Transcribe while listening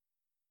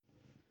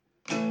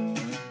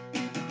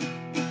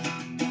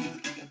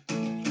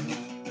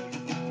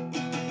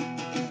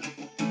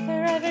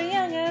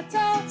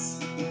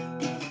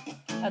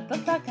the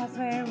podcast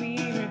where we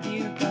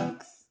review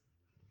books.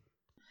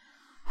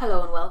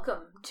 Hello and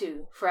welcome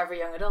to Forever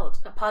Young Adult,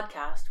 a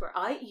podcast where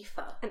I,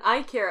 Aoife, and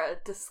I,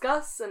 Kira,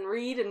 discuss and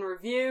read and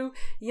review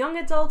young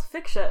adult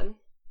fiction.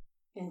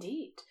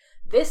 Indeed.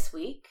 This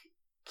week,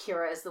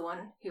 Kira is the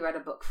one who read a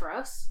book for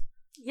us.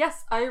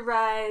 Yes, I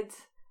read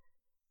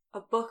a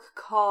book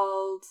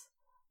called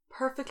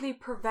Perfectly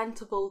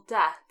Preventable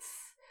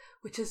Deaths,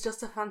 which is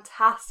just a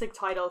fantastic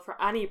title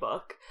for any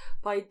book,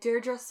 by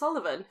Deirdre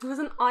Sullivan, who is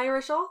an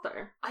Irish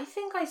author. I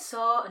think I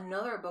saw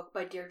another book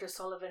by Deirdre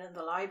Sullivan in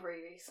the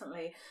library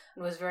recently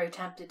and was very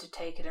tempted to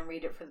take it and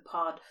read it for the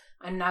pod.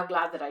 I'm now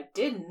glad that I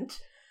didn't,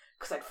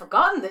 because I'd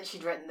forgotten that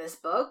she'd written this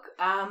book.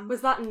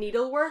 Was that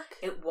needlework?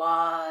 It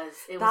was.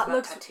 It was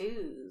about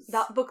tattoos.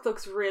 That book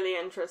looks really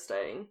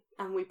interesting,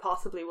 and we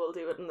possibly will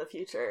do it in the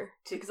future,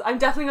 because I'm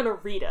definitely going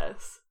to read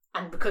it.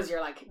 And because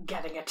you're,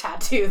 getting a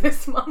tattoo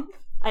this month.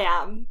 I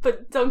am,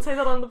 but don't say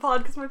that on the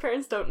pod because my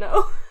parents don't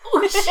know.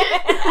 Oh,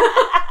 shit.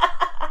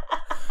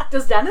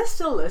 Does Dennis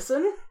still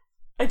listen?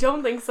 I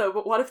don't think so,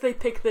 but what if they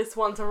pick this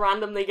one to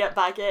randomly get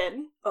back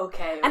in?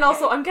 Okay. And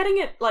also, I'm getting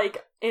it,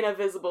 in a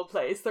visible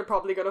place. They're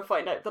probably going to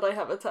find out that I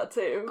have a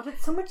tattoo. But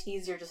it's so much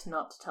easier just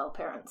not to tell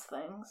parents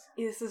things.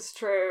 This is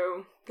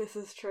true.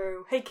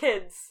 Hey,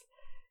 kids.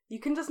 You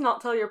can just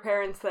not tell your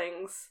parents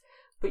things,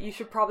 but you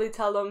should probably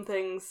tell them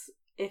things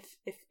if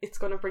it's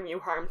going to bring you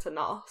harm to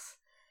not.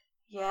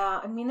 Yeah,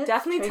 I mean, it's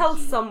definitely tricky. Tell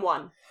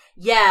someone.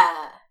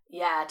 Yeah.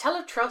 Tell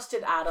a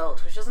trusted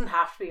adult, which doesn't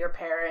have to be your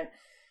parent.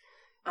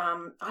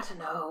 I don't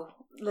know.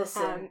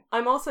 Listen.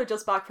 I'm also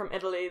just back from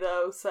Italy,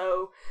 though,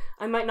 so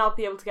I might not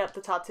be able to get the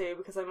tattoo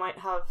because I might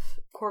have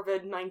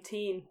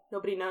COVID-19.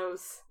 Nobody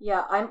knows.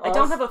 Yeah, I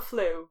don't have a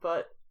flu,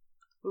 but...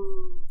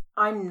 Ooh.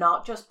 I'm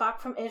not just back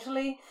from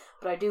Italy,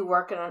 but I do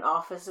work in an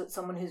office with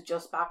someone who's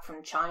just back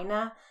from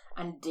China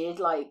and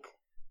did,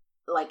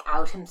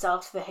 out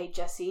himself to the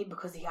HSE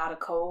because he had a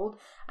cold,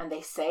 and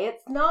they say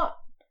it's not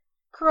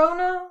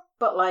corona,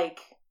 but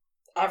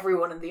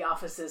everyone in the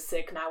office is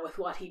sick now with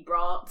what he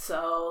brought,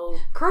 so...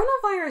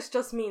 Coronavirus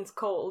just means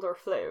cold or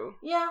flu.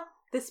 Yeah.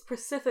 This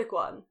specific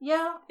one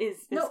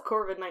is no.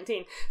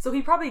 COVID-19. So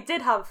he probably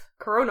did have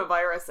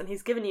coronavirus and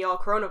he's giving you all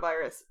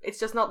coronavirus. It's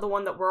just not the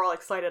one that we're all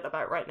excited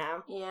about right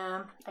now.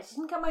 Yeah. I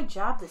didn't get my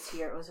jab this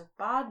year. It was a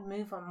bad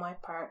move on my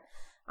part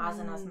as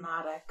an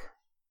asthmatic.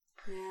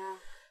 Yeah.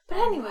 But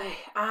anyway,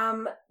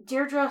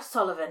 Deirdre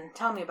Sullivan,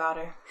 tell me about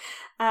her.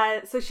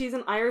 So she's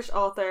an Irish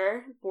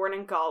author born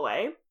in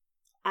Galway.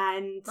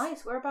 And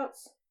nice,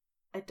 whereabouts?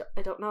 I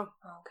don't know.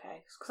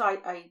 Okay, because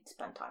I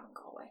spent time in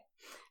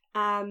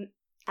Galway.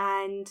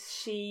 And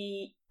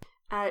she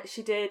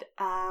did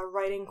a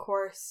writing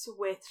course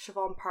with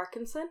Siobhan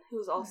Parkinson,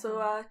 who's also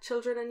a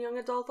children and young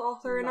adult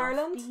author in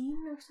Ireland.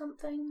 Bean or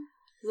something?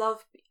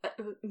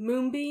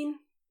 Moonbeam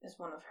is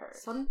one of hers.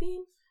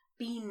 Sunbeam?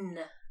 Bean.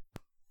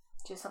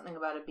 Just something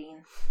about a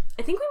bean.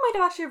 I think we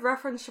might have actually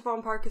referenced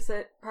Siobhan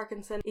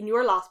Parkinson in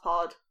your last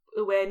pod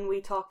when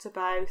we talked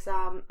about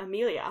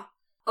Amelia.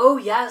 Oh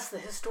yes, the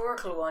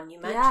historical one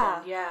you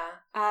mentioned.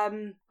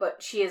 Yeah.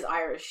 But she is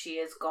Irish. She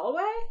is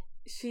Galway.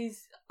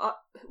 She's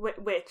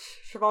which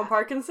Siobhan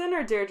Parkinson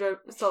or Deirdre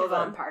Sullivan?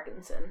 Siobhan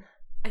Parkinson.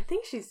 I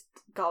think she's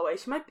Galway.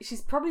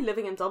 She's probably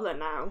living in Dublin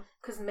now.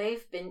 Because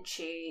Maeve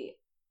Binchy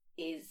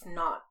is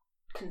not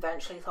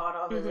conventionally thought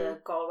of as a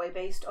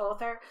Galway-based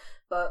author,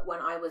 but when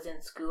I was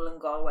in school in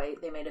Galway,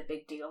 they made a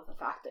big deal of the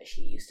fact that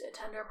she used to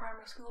attend our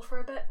primary school for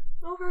a bit.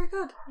 Oh, very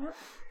good. Yep.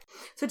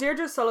 So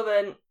Deirdre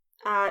Sullivan,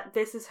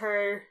 this is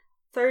her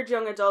third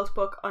young adult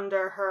book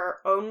under her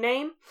own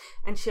name,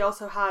 and she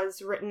also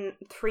has written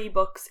 3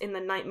 books in the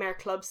Nightmare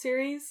Club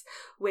series,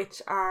 which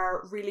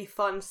are really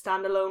fun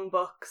standalone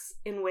books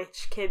in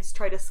which kids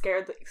try to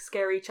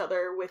scare each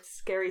other with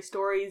scary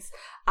stories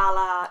a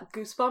la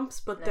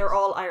Goosebumps, but they're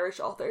all Irish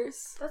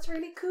authors. That's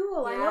really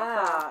cool. I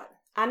love that.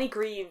 Annie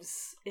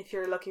Greaves, if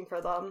you're looking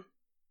for them,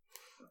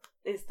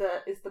 is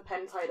the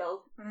pen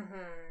title.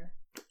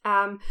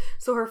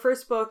 So her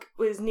first book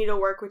was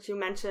Needlework, which you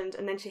mentioned,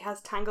 and then she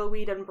has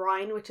Tangleweed and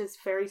Brine, which is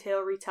fairy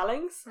tale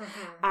retellings.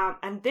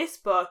 And this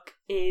book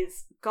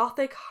is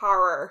gothic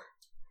horror.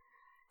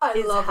 I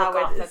love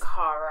gothic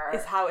horror.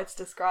 Is how it's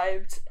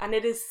described. And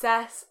it is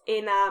set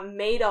in a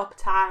made-up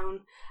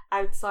town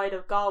outside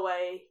of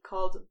Galway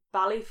called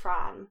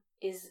Ballyfran.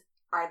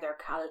 Are there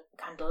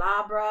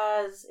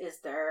candelabras? Is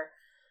there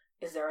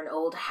an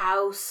old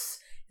house?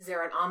 Is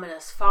there an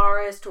ominous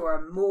forest or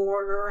a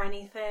moor or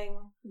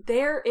anything?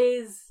 There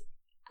is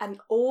an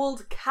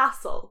old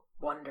castle.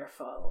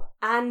 Wonderful.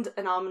 And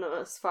an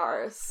ominous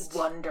forest.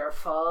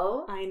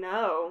 Wonderful. I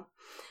know.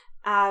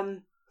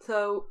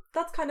 So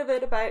that's kind of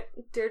it about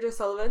Deirdre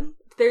Sullivan.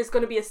 There's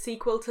going to be a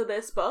sequel to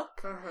this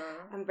book.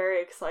 I'm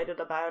very excited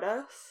about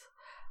it.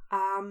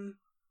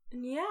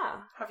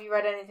 Yeah. Have you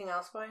read anything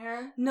else by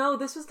her? No,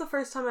 this was the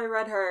first time I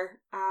read her.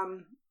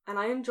 And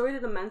I enjoyed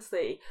it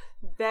immensely.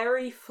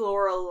 Very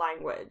floral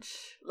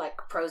language.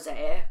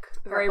 Prosaic.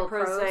 Very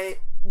prosaic.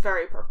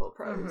 Very purple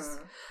prose.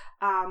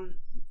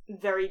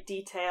 Very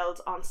detailed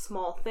on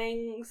small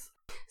things.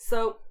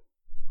 So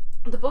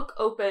The book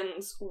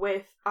opens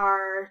with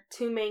our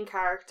two main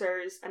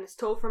characters, and it's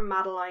told from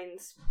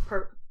Madeline's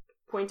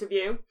point of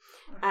view.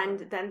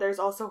 And then there's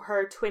also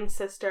her twin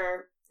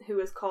sister, who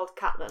is called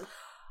Catelyn.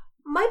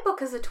 My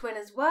book is a twin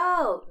as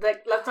well.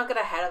 Like, let's not get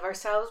ahead of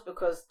ourselves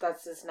because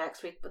that's this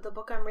next week. But the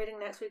book I'm reading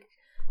next week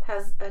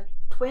has a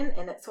twin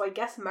in it, so I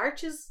guess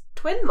March is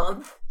twin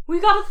month. We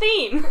got a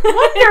theme.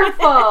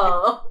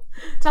 Wonderful.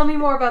 Tell me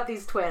more about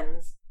these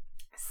twins.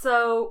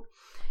 So,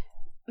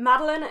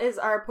 Madeline is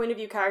our point of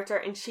view character,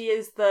 and she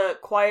is the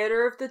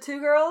quieter of the two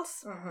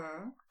girls.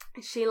 Mm-hmm.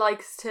 She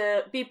likes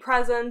to be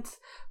present,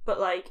 but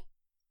like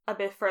a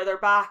bit further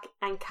back.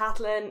 And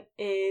Catelyn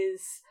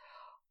is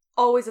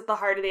always at the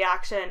heart of the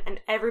action, and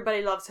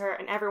everybody loves her,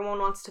 and everyone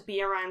wants to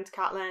be around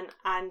Catelyn,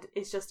 and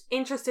is just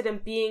interested in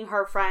being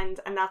her friend,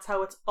 and that's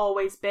how it's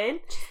always been.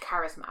 She's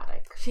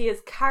charismatic. She is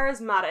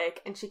charismatic,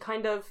 and she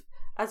kind of,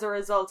 as a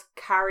result,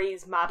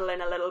 carries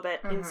Madeline a little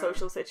bit in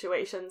social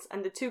situations,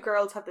 and the two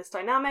girls have this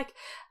dynamic,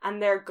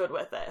 and they're good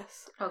with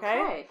this.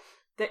 Okay?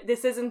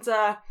 This isn't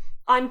a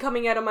I'm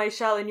coming out of my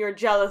shell and you're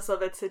jealous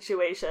of it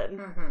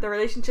situation. The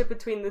relationship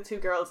between the two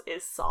girls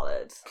is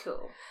solid.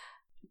 Cool.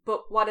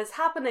 But what is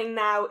happening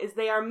now is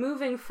they are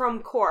moving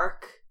from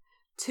Cork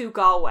to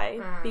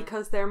Galway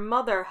because their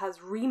mother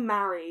has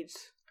remarried.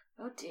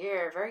 Oh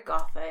dear, very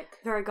gothic.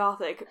 Very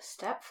gothic. A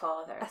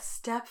stepfather. A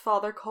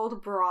stepfather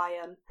called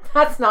Brian.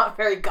 That's not a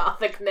very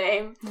gothic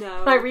name.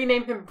 No. Can I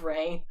rename him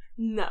Brain?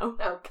 No.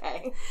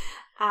 Okay.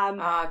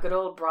 Good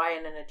old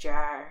Brian in a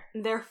jar.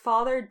 Their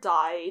father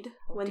died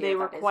when they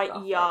were quite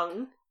gothic.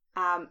 young,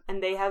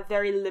 and they have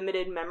very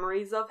limited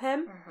memories of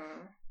him.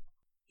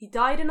 He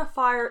died in a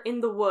fire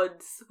in the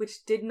woods,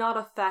 which did not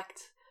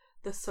affect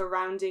the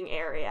surrounding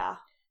area.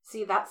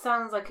 See, that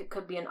sounds like it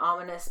could be an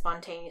ominous,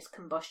 spontaneous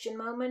combustion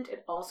moment.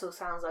 It also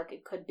sounds like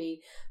it could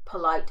be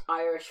polite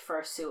Irish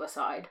for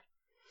suicide.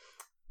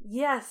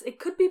 Yes, it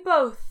could be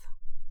both.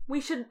 We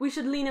should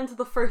lean into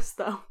the first,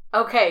 though.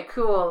 Okay,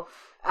 cool.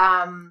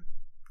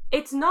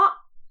 It is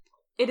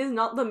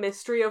not the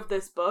mystery of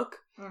this book,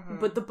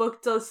 but the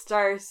book does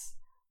start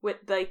with,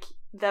 like,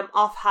 them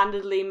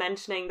offhandedly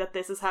mentioning that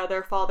this is how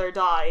their father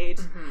died,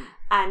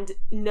 and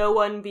no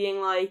one being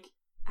like,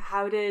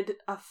 how did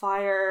a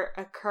fire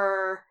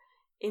occur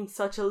in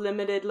such a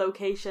limited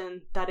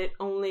location that it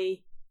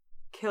only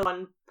killed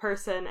one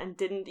person and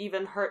didn't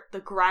even hurt the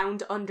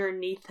ground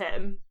underneath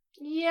him?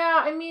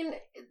 Yeah, I mean,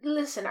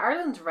 listen,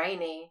 Ireland's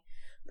rainy.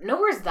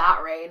 Nowhere's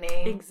that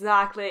rainy.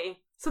 Exactly.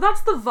 So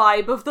that's the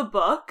vibe of the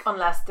book.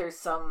 Unless there's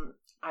some,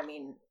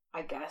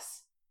 I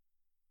guess.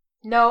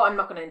 No, I'm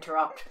not going to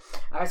interrupt.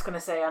 I was going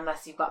to say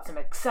unless you've got some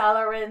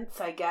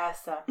accelerants, I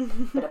guess. A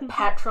bit of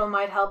petrol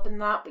might help in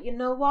that. But you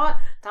know what?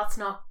 That's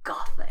not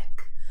gothic.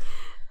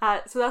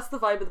 So that's the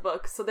vibe of the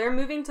book. So they're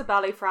moving to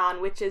Ballyfran,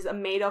 which is a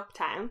made-up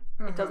town.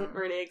 It doesn't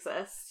really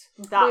exist.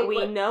 That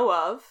we know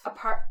of.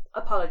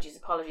 Apologies.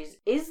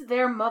 Is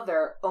their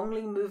mother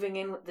only moving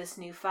in with this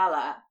new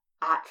fella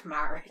at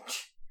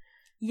marriage?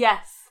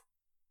 Yes.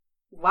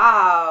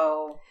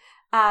 Wow.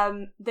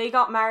 They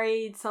got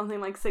married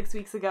something like 6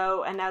 weeks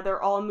ago, and now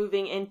they're all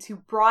moving into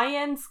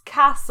Brian's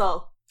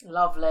castle.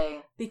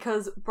 Lovely.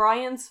 Because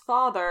Brian's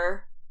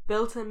father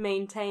built and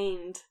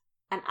maintained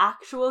an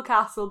actual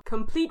castle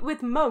complete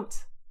with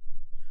moat.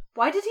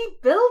 Why did he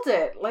build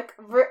it? Like,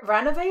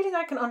 renovating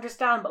I can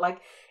understand, but like,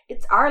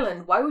 it's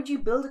Ireland. Why would you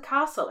build a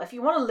castle? If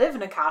you want to live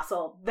in a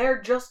castle,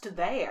 they're just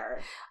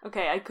there.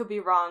 Okay, I could be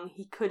wrong.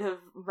 He could have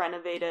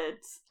renovated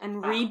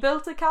and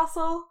rebuilt a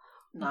castle.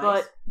 Nice.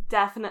 But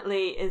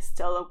definitely is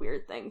still a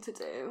weird thing to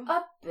do.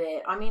 A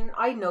bit. I mean,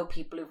 I know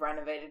people who've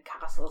renovated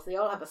castles. They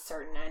all have a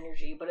certain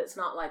energy, but it's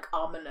not like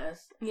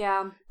ominous.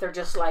 Yeah. They're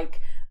just like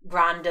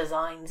grand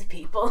designs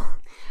people.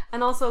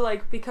 And also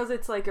like, because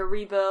it's like a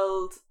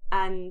rebuild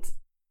and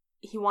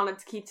he wanted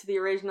to keep to the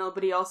original,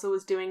 but he also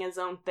was doing his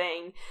own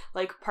thing.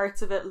 Like,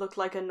 parts of it looked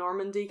like a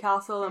Normandy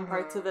castle and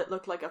parts of it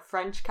looked like a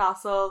French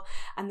castle,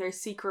 and there's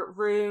secret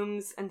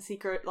rooms and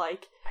secret,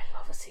 like, I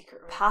love a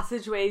secret room.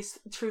 Passageways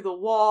through the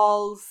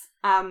walls.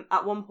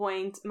 At one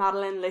point,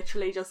 Madeline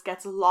literally just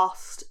gets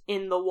lost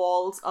in the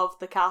walls of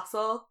the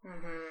castle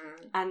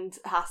and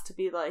has to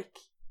be, like,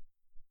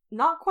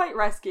 not quite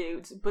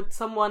rescued, but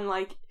someone,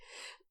 like,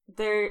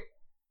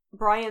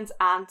 Brian's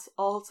aunt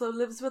also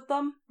lives with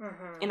them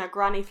in a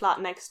granny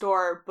flat next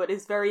door, but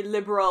is very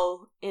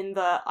liberal in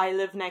the I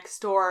live next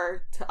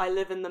door to I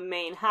live in the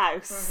main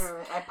house.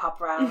 I pop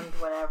around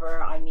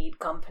whenever I need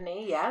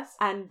company, yes.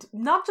 And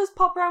not just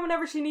pop around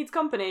whenever she needs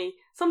company,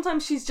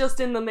 sometimes she's just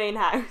in the main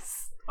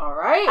house.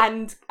 Alright.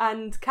 And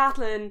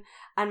Catelyn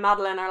and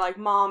Madeline are like,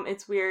 Mom,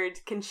 it's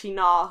weird, can she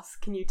not?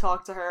 Can you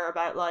talk to her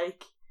about,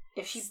 like,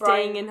 if she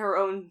staying in her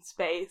own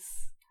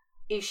space?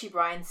 Is she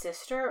Brian's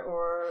sister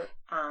or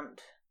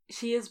aunt?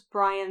 She is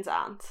Brian's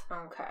aunt.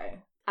 Okay.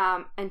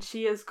 And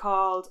she is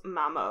called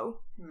Mamo.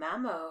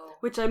 Mamo.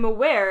 Which I'm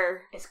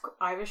aware... It's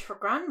Irish for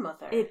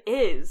grandmother. It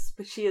is,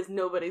 but she is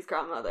nobody's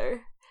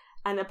grandmother.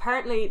 And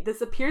apparently this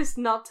appears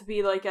not to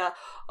be like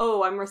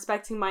I'm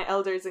respecting my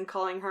elders and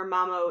calling her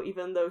Mamo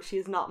even though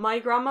she's not my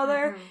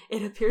grandmother. Mm-hmm.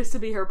 It appears to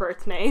be her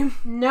birth name.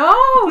 No,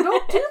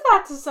 don't do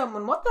that to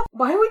someone.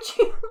 Why would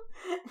you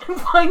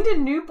find a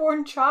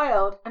newborn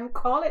child and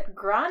call it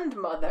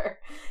grandmother?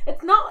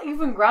 It's not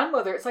even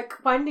grandmother. It's like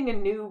finding a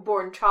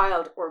newborn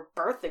child or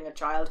birthing a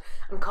child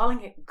and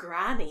calling it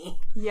granny.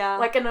 Yeah.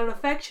 Like an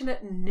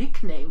affectionate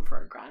nickname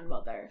for a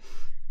grandmother.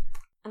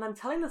 And I'm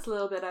telling this a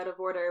little bit out of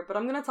order, but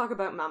I'm going to talk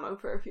about Mamo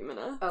for a few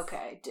minutes.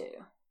 Okay, do.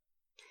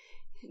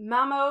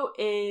 Mamo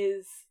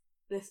is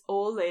this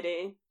old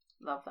lady.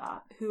 Love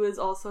that. Who is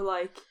also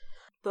like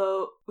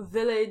the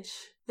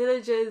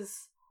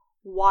village's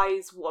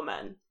wise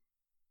woman.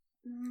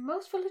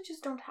 Most villages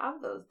don't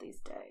have those these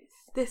days.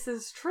 This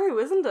is true,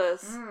 isn't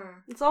it? Mm.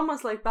 It's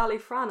almost like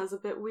Ballyfran is a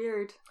bit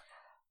weird.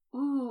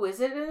 Ooh, is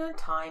it in a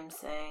time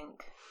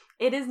sink?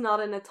 It is not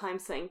in a time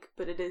sink,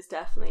 but it is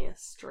definitely a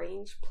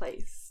strange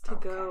place to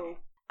go.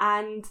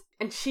 And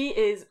she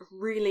is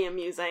really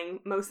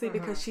amusing, mostly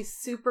because she's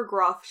super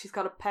gruff. She's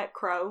got a pet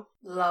crow.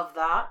 Love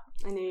that.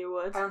 I knew you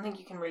would. I don't think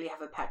you can really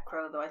have a pet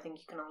crow, though. I think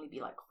you can only be,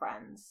 like,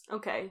 friends.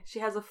 Okay, she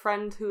has a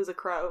friend who's a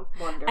crow.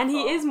 Wonderful. And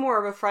he is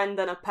more of a friend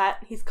than a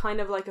pet. He's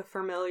kind of like a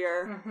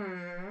familiar.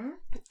 Mm-hmm.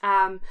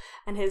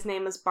 And his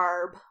name is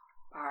Barb.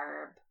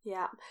 Barb.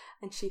 Yeah,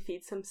 and she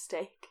feeds him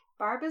steak.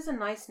 Barb is a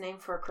nice name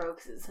for a crow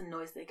because it's a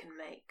noise they can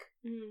make.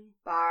 Mm.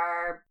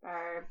 Barb.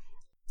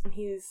 And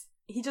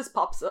he just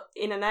pops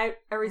in and out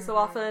every so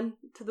often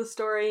to the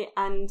story,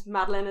 and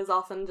Madeline is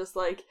often just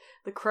like,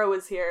 the crow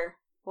is here.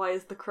 Why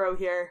is the crow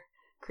here?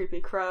 Creepy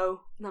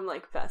crow. And I'm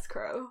like, best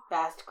crow.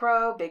 Best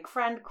crow, big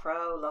friend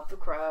crow, love the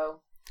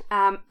crow.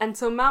 And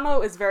so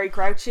Mamo is very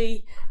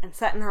grouchy and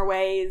set in her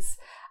ways,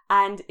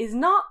 and is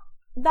not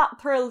that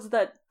thrilled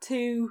that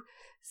 2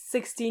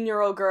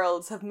 16-year-old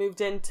girls have moved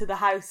into the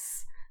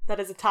house that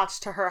is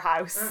attached to her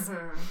house.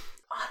 Mm-hmm.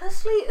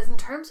 Honestly, in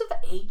terms of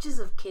ages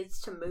of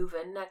kids to move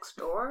in next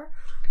door,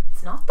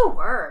 it's not the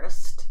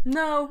worst.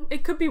 No,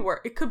 it could be worse.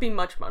 It could be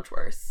much, much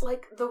worse.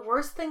 Like, the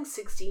worst thing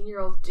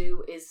 16-year-olds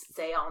do is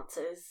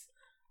seances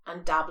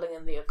and dabbling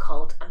in the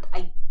occult and,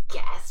 I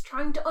guess,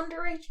 trying to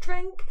underage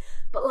drink.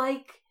 But,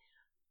 like,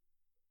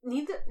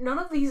 none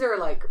of these are,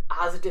 like,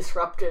 as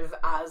disruptive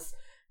as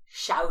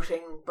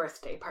shouting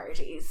birthday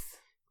parties.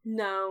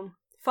 No.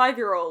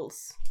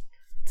 5-year-olds.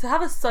 To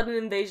have a sudden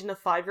invasion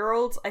of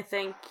 5-year-olds, I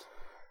think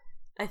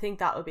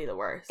that would be the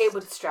worst. It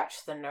would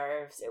stretch the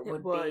nerves. It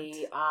would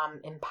be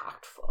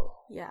impactful.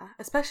 Yeah,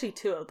 especially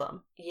 2 of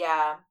them.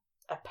 Yeah,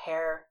 a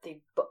pair,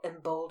 they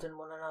embolden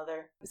one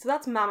another. So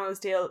that's Mamo's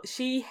deal.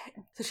 She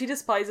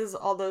despises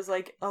all those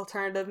like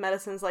alternative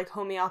medicines like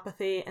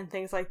homeopathy and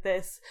things like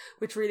this,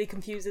 which really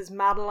confuses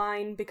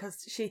Madeline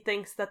because she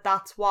thinks that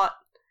that's what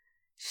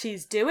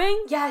she's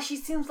doing. Yeah, she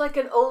seems like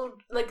the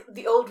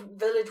old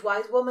village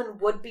wise woman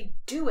would be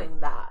doing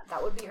that.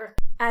 That would be her.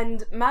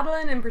 And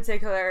Madeline in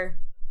particular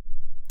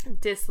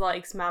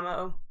dislikes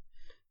Mamo,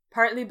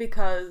 partly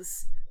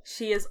because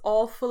she is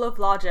all full of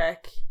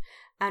logic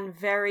and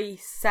very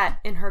set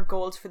in her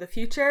goals for the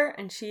future,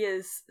 and she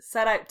is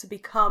set out to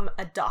become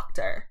a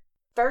doctor.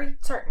 Very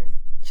certain.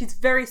 She's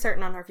very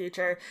certain on her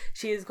future.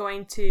 She is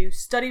going to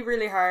study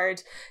really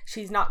hard.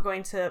 She's not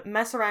going to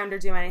mess around or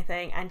do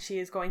anything, and she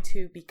is going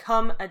to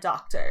become a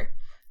doctor.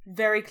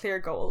 Very clear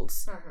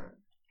goals. Mm-hmm.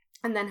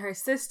 And then her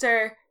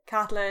sister,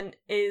 Catelyn,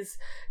 is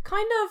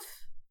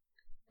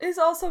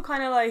also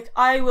kind of like,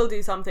 I will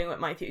do something with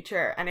my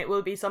future, and it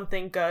will be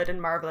something good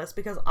and marvelous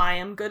because I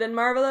am good and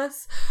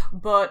marvelous,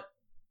 but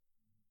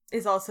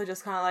is also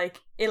just kind of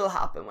like, it'll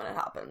happen when it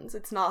happens.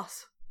 It's not,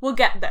 we'll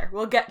get there.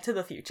 We'll get to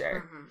the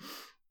future. Mm-hmm.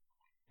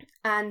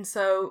 And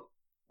so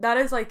that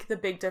is like the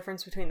big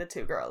difference between the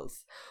 2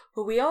 girls.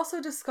 But we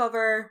also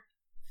discover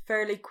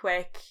fairly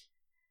quick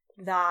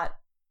that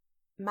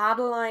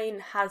Madeline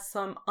has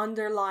some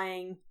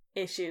underlying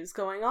issues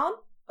going on.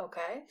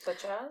 Okay,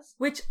 such as?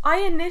 Which I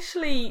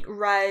initially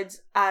read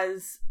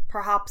as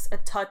perhaps a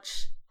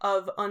touch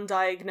of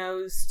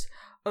undiagnosed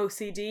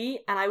OCD,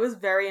 and I was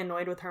very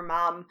annoyed with her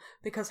mom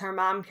because her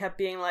mom kept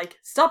being like,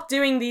 stop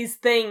doing these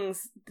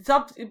things,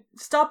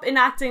 stop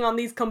enacting on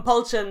these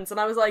compulsions. And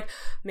I was like,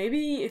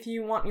 maybe if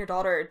you want your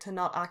daughter to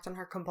not act on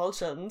her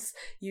compulsions,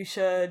 you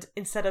should,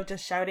 instead of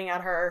just shouting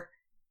at her,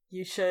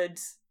 you should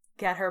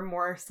get her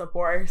more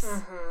support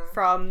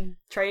from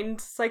trained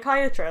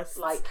psychiatrists.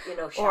 Like,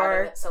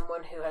 shouting at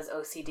someone who has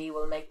OCD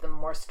will make them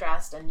more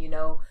stressed, and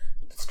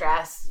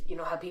stress,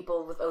 how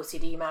people with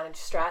OCD manage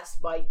stress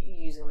by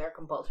using their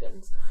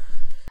compulsions.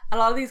 A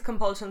lot of these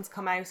compulsions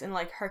come out in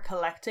like her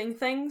collecting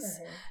things,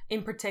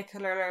 in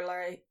particular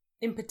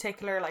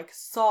like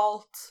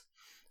salt,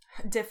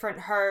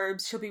 different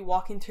herbs. She'll be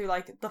walking through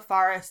like the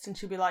forest and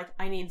she'll be like,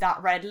 I need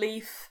that red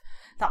leaf,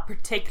 that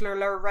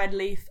particular red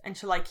leaf, and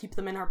she'll like keep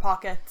them in her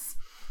pockets.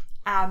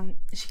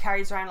 She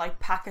carries around like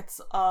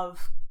packets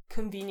of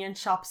convenience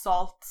shop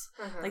salt,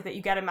 like that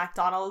you get at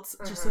McDonald's,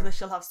 just so that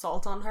she'll have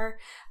salt on her,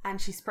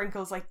 and she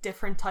sprinkles like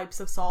different types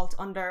of salt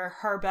under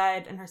her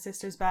bed and her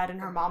sister's bed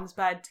and her mom's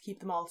bed to keep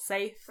them all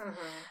safe.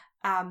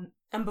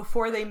 And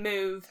before they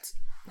moved,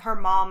 her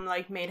mom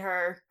like made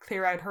her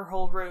clear out her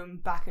whole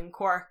room back in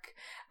Cork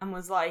and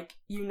was like,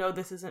 you know,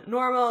 this isn't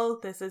normal,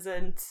 this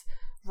isn't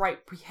right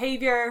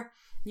behaviour,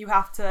 you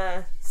have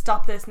to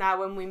stop this now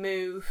when we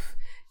move,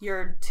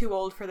 you're too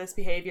old for this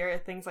behaviour,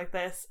 things like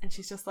this. And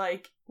she's just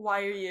like,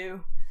 why are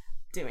you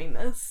doing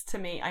this to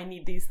me? I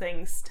need these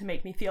things to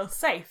make me feel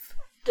safe.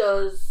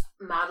 Does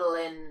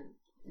Madeline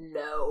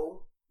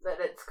know that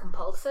it's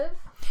compulsive?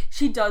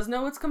 She does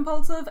know it's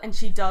compulsive, and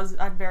she does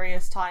at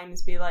various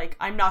times be like,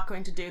 I'm not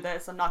going to do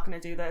this, I'm not going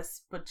to do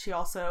this, but she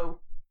also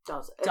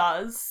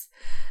does.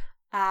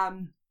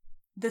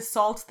 The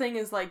salt thing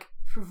is like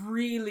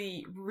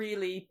really,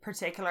 really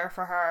particular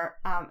for her,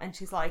 and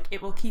she's like,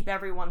 it will keep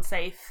everyone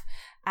safe,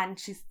 and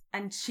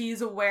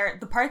she's aware.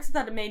 The parts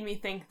that made me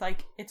think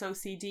like it's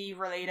OCD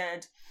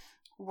related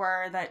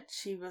were that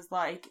she was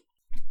like,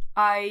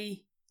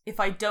 if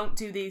I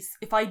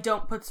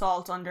don't put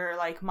salt under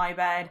like my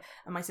bed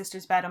and my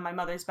sister's bed and my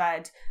mother's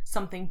bed,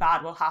 something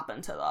bad will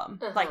happen to them.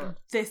 Like,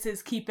 this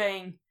is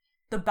keeping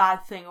the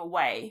bad thing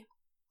away.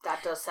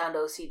 That does sound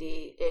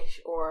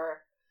OCD-ish,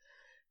 or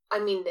I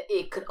mean,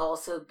 it could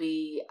also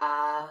be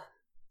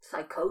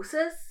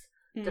psychosis,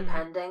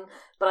 depending.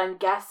 But I'm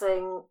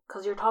guessing,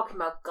 because you're talking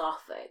about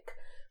Gothic,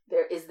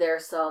 is there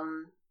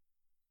some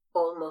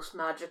almost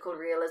magical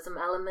realism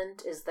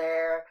element? Is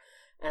there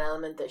an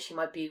element that she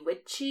might be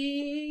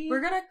witchy?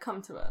 We're gonna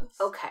come to us.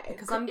 Okay.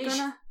 Because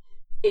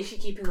Is she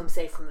keeping them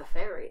safe from the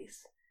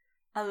fairies?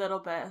 A little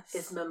bit.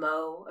 Is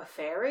Momo a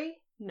fairy?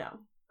 No.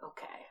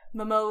 Okay.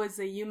 Momo is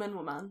a human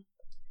woman.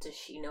 Does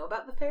she know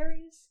about the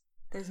fairies?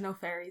 There's no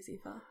fairies,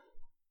 Aoife.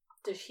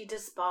 Does she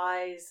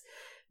despise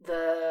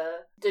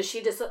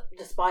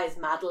despise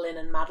Madeline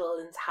and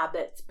Madeline's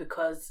habits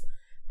because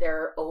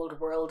they're old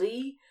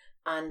worldy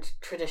and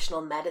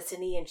traditional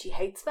medicine-y and she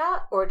hates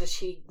that? Or does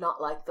she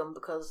not like them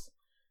because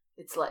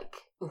it's like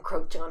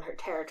encroaching on her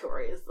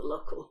territory as the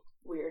local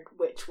weird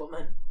witch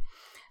woman?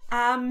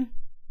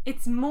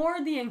 It's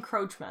more the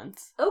encroachment.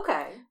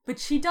 Okay. But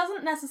she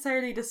doesn't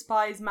necessarily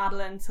despise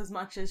Madeline as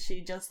much as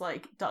she just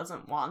like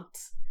doesn't want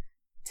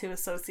to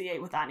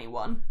associate with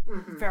anyone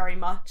very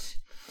much.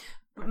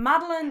 But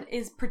Madeline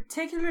is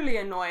particularly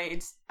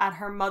annoyed at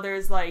her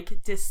mother's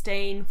like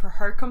disdain for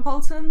her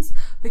compulsions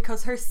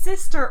because her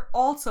sister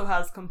also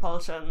has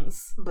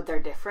compulsions. But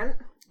they're different.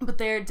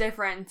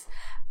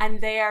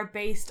 And they are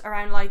based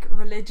around like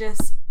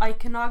religious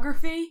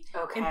iconography.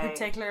 Okay. In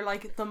particular,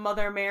 like the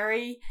Mother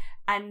Mary.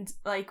 And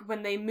like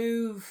when they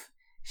move,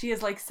 she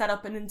has like set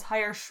up an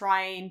entire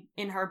shrine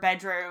in her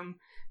bedroom,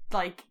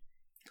 like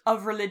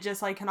of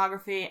religious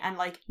iconography, and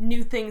like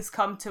new things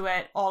come to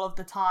it all of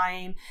the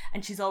time,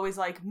 and she's always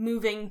like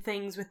moving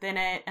things within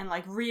it and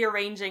like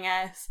rearranging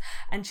it,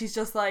 and she's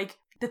just like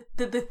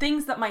the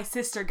things that my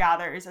sister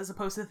gathers as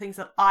opposed to the things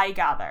that I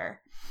gather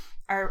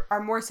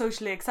are more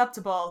socially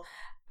acceptable,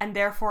 and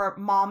therefore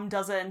mom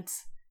doesn't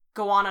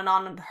go on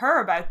to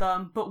her about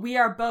them, but we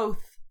are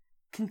both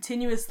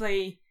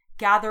continuously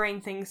gathering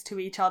things to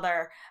each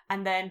other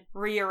and then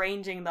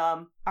rearranging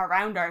them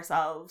around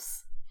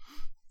ourselves.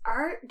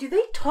 Do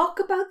they talk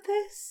about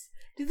this?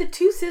 Do the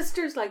two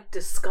sisters like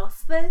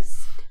discuss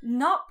this?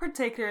 Not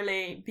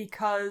particularly,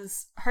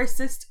 because her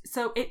sister,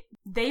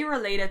 they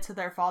related to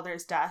their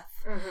father's death,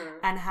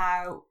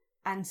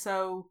 and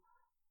so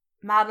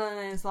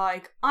Madeline is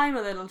like, I'm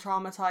a little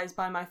traumatized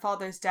by my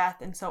father's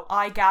death, and so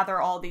I gather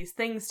all these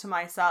things to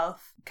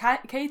myself.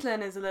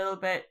 Caitlin is a little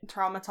bit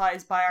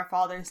traumatized by her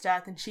father's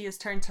death, and she has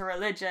turned to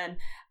religion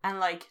and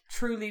like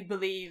truly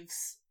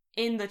believes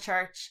in the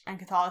church and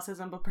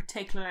Catholicism, but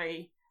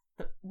particularly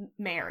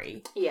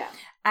Mary. Yeah.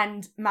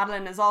 And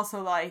Madeline is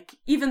also like,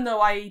 even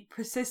though I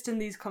persist in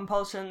these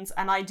compulsions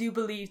and I do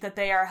believe that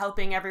they are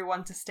helping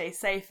everyone to stay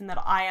safe and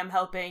that I am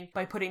helping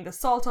by putting the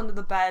salt under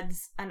the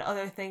beds and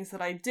other things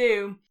that I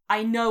do,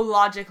 I know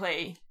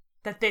logically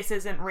that this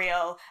isn't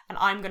real and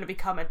I'm going to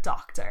become a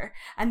doctor.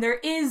 And there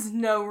is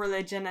no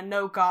religion and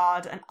no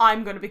God, and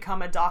I'm going to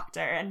become a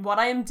doctor. And what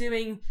I am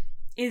doing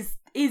is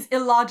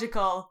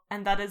illogical,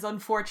 and that is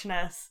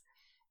unfortunate,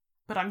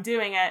 but I'm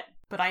doing it.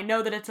 But I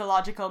know that it's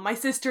illogical. My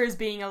sister is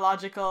being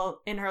illogical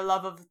in her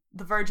love of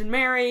the Virgin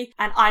Mary,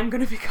 and I'm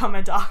going to become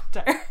a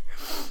doctor.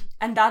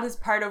 And that is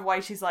part of why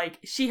she's like,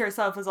 she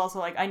herself is also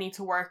like, I need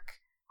to work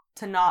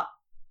to not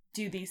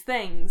do these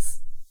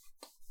things.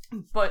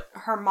 But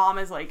her mom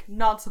is like,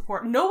 no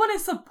one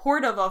is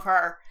supportive of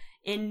her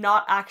in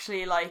not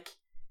actually like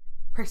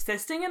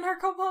persisting in her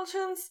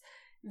compulsions.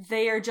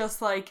 They are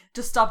just like,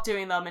 just stop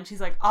doing them. And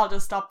she's like, I'll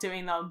just stop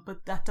doing them.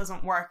 But that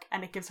doesn't work.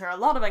 And it gives her a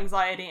lot of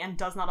anxiety and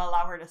does not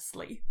allow her to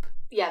sleep.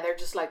 Yeah, they're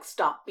just like,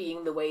 stop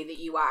being the way that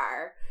you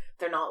are.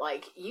 They're not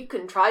like, you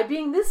can try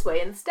being this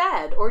way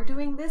instead, or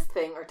doing this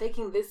thing, or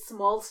taking this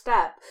small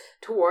step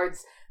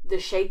towards the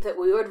shape that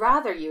we would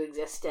rather you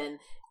exist in.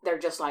 They're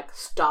just like,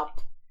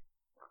 stop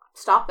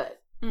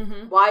it.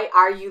 Mm-hmm. Why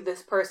are you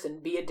this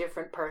person? Be a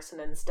different person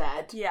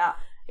instead. Yeah.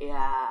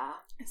 Yeah.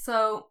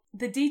 So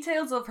the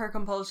details of her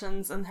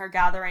compulsions and her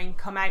gathering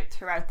come out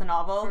throughout the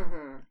novel.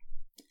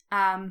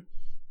 Mm-hmm.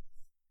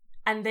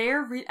 and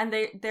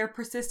they're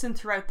persistent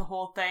throughout the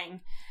whole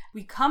thing.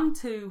 We come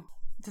to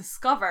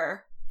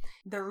discover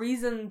the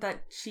reason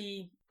that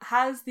she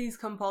has these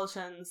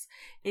compulsions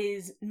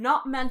is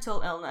not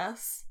mental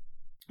illness,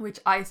 which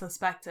I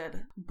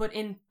suspected, but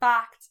in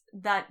fact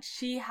that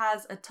she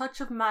has a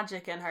touch of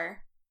magic in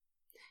her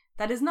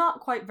that is not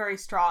quite very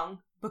strong,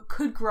 but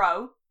could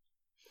grow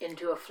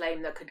into a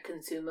flame that could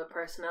consume a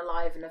person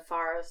alive in a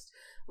forest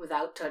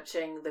without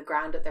touching the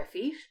ground at their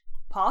feet.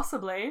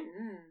 Possibly.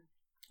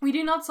 We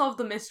do not solve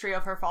the mystery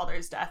of her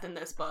father's death in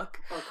this book.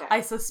 Okay.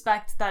 I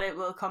suspect that it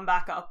will come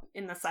back up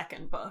in the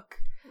second book.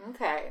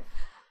 Okay.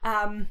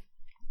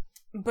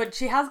 But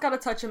she has got a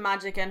touch of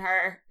magic in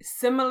her,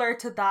 similar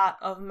to that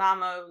of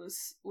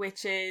Mamo's,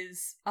 which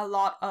is a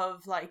lot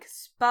of like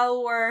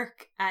spell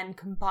work and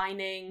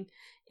combining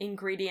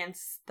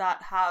ingredients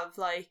that have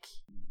like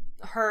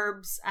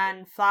herbs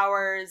and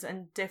flowers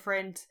and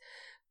different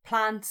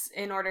plants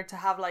in order to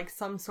have like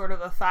some sort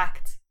of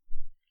effect.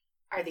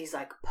 Are these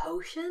like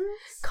potions?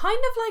 Kind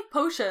of like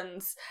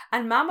potions.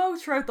 And Mamo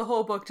throughout the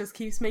whole book just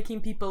keeps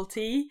making people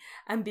tea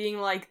and being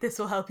like, this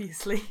will help you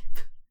sleep.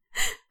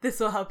 This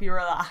will help you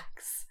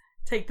relax.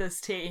 Take this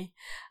tea.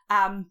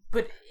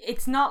 But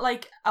it's not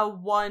like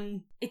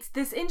it's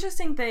this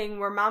interesting thing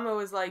where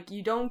Mamo is like,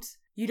 you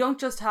don't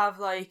just have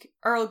like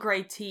Earl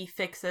Grey tea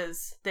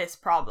fixes this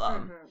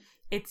problem. Mm-hmm.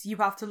 It's you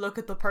have to look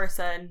at the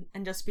person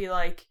and just be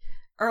like,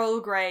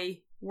 Earl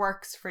Grey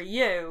works for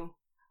you,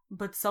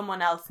 but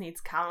someone else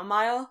needs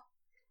chamomile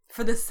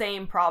for the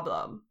same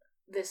problem.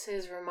 This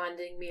is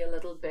reminding me a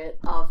little bit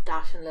of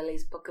Dash and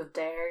Lily's Book of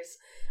Dares,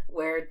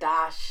 where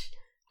Dash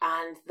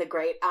and the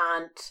great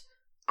aunt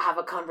have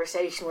a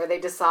conversation where they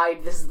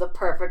decide this is the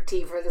perfect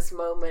tea for this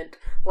moment.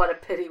 What a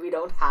pity we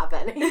don't have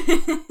any.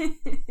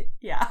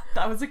 Yeah,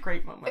 that was a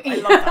great moment. I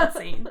love that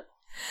scene.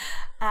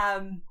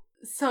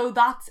 So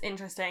that's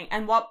interesting.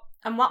 And what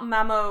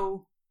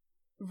Mamo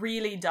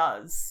really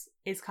does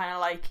is kind of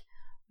like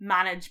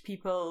manage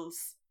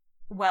people's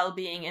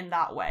well-being in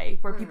that way,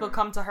 where people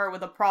come to her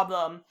with a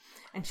problem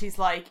and she's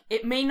like,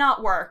 it may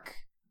not work,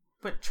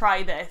 but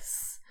try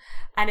this.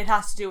 And it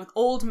has to do with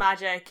old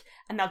magic,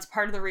 and that's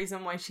part of the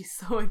reason why she's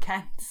so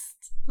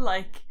against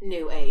like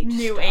new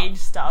age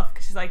stuff,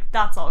 because she's like,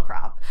 that's all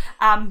crap.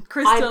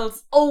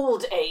 Crystals,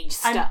 old age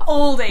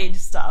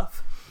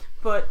stuff.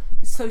 But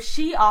so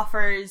she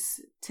offers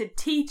to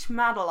teach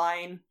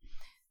Madeline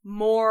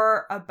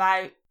more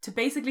about, to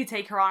basically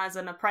take her on as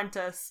an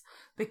apprentice,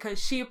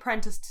 because she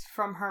apprenticed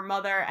from her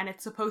mother and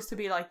it's supposed to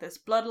be like this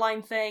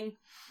bloodline thing,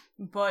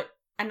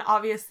 and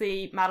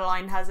obviously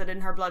Madeline has it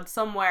in her blood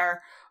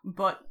somewhere,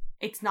 but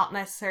it's not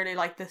necessarily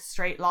like this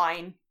straight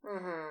line.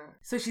 Mm-hmm.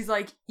 So she's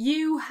like,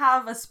 you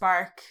have a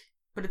spark,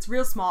 but it's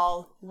real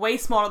small, way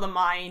smaller than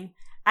mine.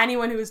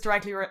 Anyone who is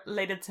directly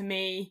related to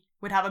me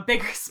would have a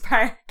bigger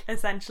spark,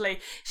 essentially.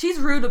 She's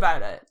rude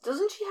about it.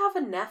 Doesn't she have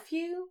a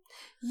nephew?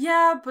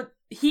 Yeah, but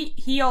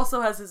he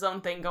also has his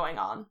own thing going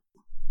on.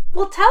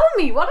 Well, tell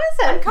me, what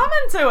is it? I'm coming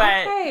to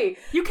it. Okay.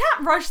 You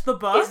can't rush the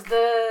book. Is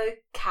the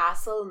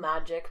castle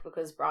magic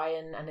because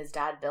Brian and his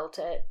dad built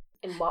it?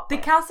 In what way?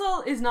 The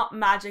castle is not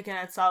magic in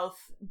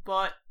itself,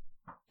 but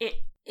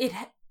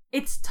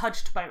it's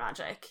touched by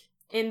magic,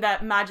 in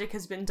that magic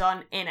has been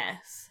done in it.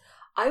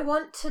 I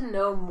want to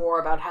know more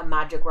about how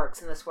magic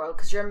works in this world,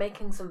 because you're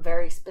making some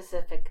very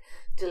specific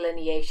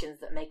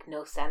delineations that make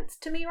no sense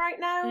to me right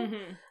now.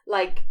 Mm-hmm.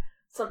 Like,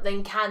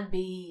 something can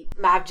be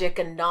magic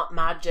and not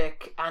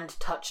magic, and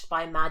touched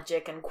by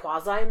magic and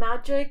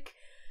quasi-magic,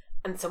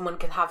 and someone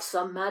can have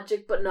some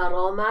magic but not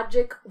all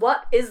magic.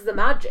 What is the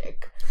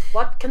magic?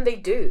 What can they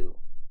do?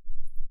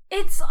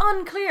 It's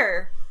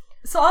unclear.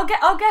 So I'll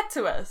get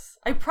to it.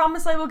 I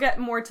promise I will get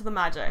more to the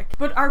magic.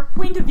 But our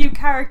point of view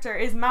character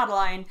is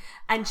Madeline,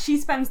 and she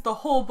spends the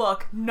whole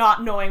book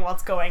not knowing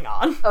what's going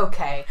on.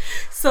 Okay.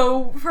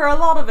 So for a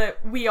lot of it,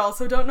 we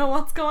also don't know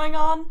what's going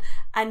on,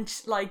 and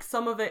like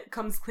some of it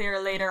comes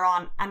clear later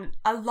on, and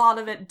a lot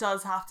of it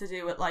does have to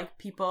do with like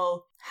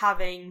people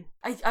having...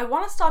 I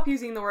want to stop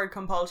using the word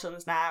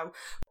compulsions now.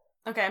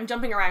 Okay, I'm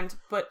jumping around,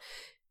 but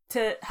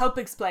to help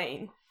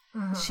explain,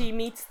 she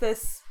meets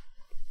this...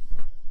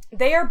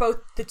 They are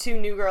both the two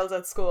new girls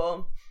at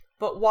school,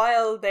 but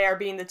while they are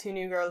being the two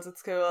new girls at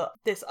school,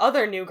 this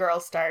other new girl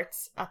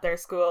starts at their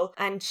school,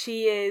 and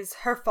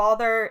her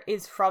father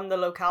is from the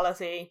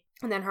locality,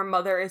 and then her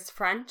mother is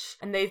French,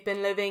 and they've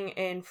been living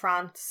in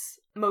France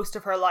most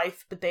of her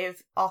life, but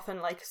they've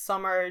often like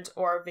summered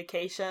or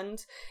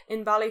vacationed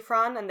in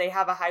Valleyfran, and they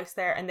have a house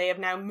there, and they have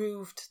now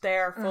moved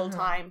there full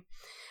time.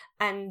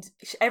 And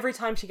every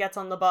time she gets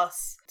on the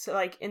bus, to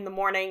like in the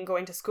morning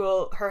going to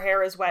school, her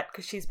hair is wet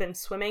because she's been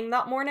swimming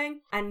that morning.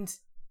 And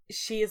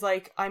she is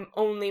like, I'm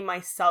only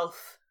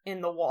myself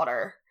in the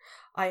water.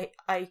 I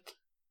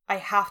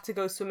have to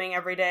go swimming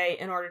every day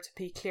in order to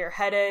be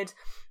clear-headed.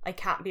 I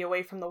can't be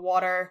away from the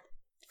water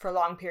for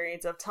long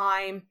periods of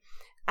time.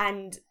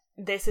 And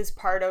this is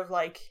part of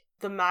like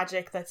the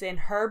magic that's in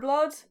her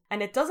blood.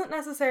 And it doesn't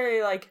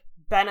necessarily like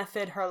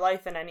benefit her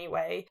life in any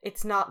way.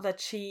 It's not that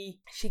she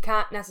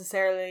can't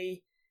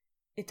necessarily,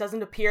 it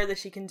doesn't appear that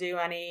she can do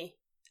any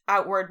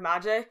outward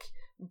magic,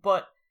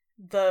 but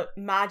the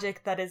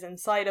magic that is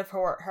inside of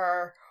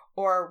her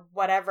or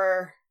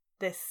whatever,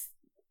 this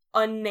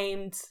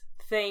unnamed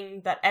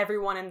thing that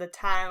everyone in the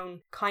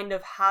town kind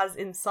of has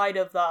inside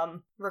of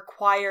them,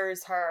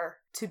 requires her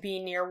to be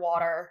near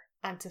water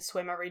and to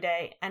swim every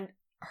day. And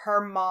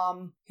her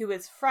mom, who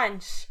is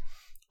French,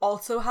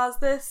 also has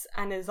this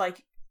and is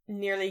like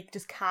nearly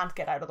just can't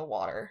get out of the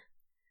water.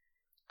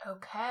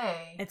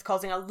 Okay. It's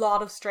causing a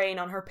lot of strain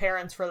on her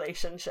parents'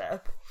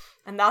 relationship.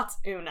 And that's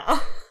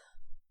Una.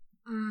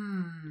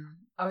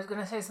 I was going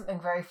to say something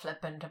very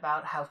flippant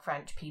about how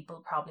French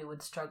people probably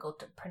would struggle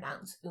to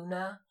pronounce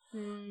Una.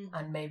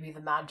 And maybe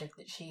the magic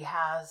that she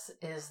has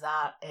is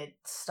that it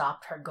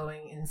stopped her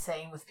going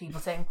insane with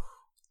people saying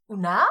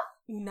Una?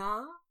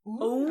 Una?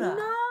 Una?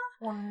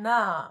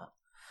 Una.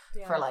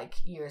 Yeah. For like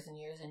years and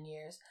years and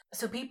years.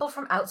 So people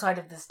from outside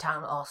of this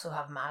town also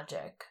have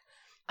magic.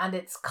 And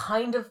it's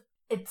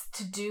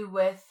to do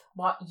with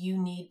what you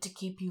need to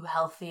keep you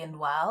healthy and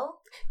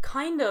well.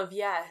 Kind of,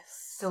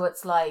 yes. So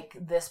it's like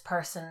this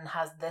person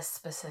has this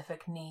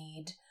specific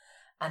need,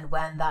 and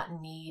when that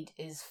need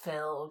is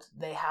filled,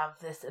 they have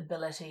this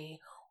ability,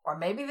 or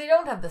maybe they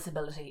don't have this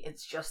ability.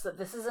 It's just that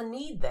this is a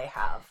need they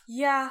have.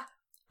 Yeah.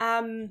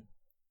 And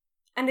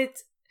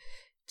it's,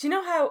 do you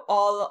know how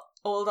all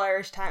old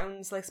Irish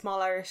towns, like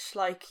small Irish,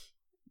 like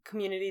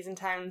communities and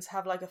towns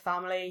have like a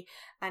family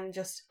and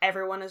just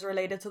everyone is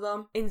related to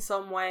them in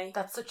some way?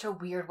 That's such a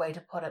weird way to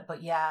put it,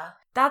 but yeah.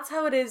 That's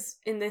how it is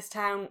in this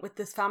town with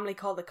this family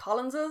called the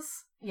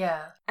Collinses.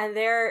 Yeah. And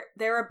they're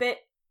a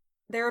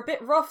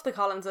bit rough, the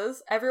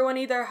Collinses. Everyone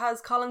either has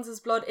Collins's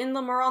blood in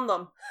them or on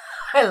them.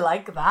 I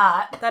like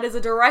that. That is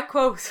a direct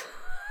quote.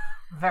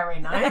 Very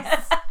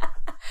nice.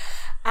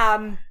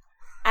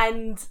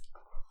 And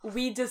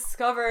we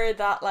discover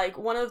that like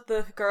one of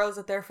the girls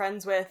that they're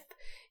friends with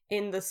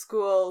in the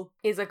school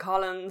is a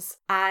Collins,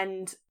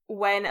 and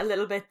when a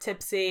little bit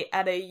tipsy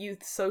at a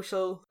youth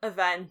social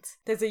event,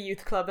 there's a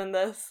youth club in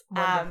this,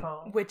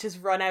 which is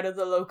run out of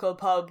the local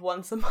pub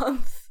once a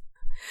month.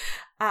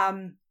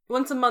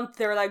 Once a month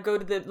they're allowed to go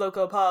to the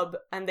local pub,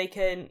 and they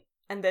can,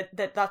 and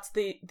that's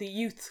the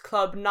youth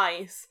club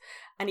night,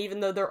 and even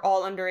though they're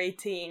all under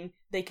 18,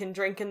 they can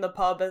drink in the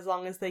pub as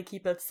long as they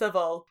keep it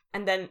civil,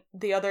 and then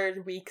the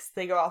other weeks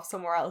they go off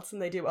somewhere else and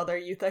they do other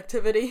youth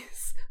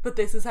activities. But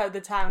this is how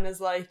the town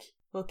is like,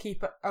 I'll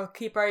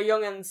keep our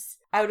young'uns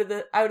out of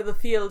the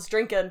fields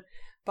drinking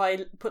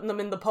by putting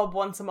them in the pub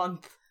once a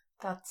month.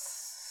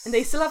 And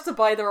they still have to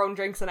buy their own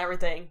drinks and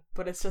everything,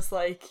 but it's just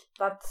like,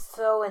 that's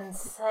so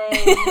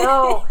insane.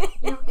 No,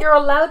 you're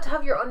allowed to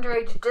have your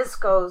underage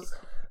discos,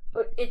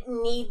 but there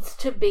needs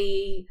to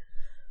be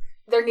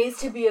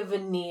a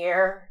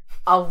veneer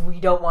of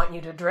we don't want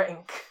you to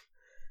drink.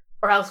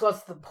 Or else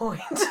what's the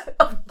point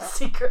of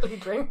secretly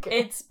drinking?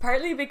 It's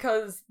partly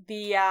because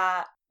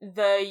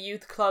the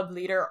youth club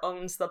leader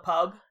owns the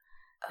pub.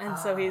 And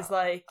so he's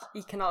like,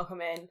 you cannot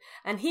come in.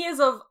 And he is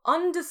of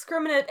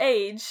undiscriminate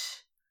age,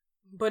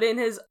 but in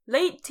his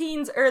late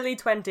teens, early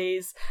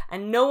 20s,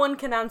 and no one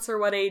can answer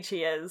what age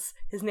he is.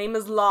 His name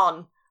is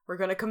Lon. We're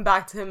going to come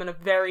back to him in a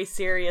very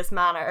serious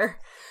manner.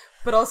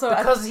 But also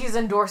because he's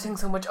endorsing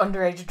so much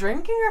underage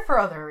drinking, or for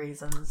other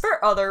reasons?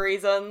 For other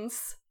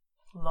reasons.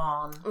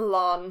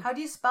 Lon. How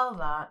do you spell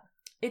that?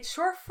 It's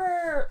short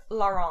for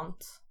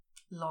Laurent.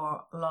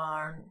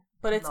 Larn.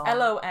 But it's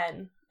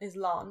Lon, is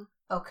Lon.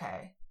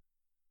 Okay.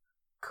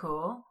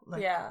 Cool.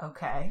 Yeah.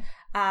 Okay.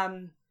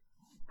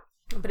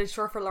 But it's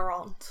short for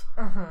Laurent.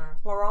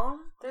 Mm-hmm.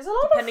 Laurent? There's a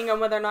lot depending on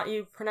whether or not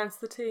you pronounce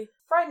the T.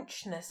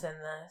 Frenchness in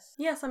this.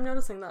 Yes, I'm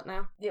noticing that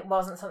now. It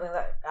wasn't something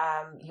that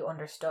you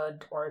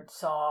understood or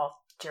saw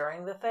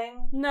during the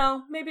thing?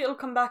 No, maybe it'll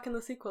come back in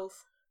the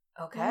sequels.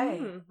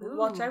 Okay.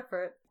 Watch out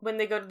for it. When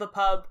they go to the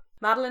pub,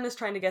 Madeline is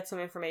trying to get some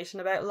information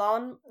about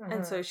Lon,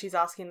 and so she's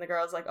asking the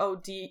girls like, oh,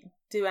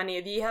 do any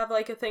of you have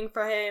like a thing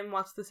for him?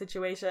 What's the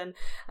situation?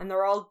 And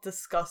they're all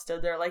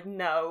disgusted. They're like,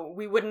 no,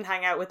 we wouldn't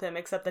hang out with him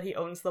except that he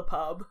owns the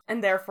pub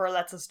and therefore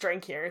lets us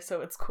drink here,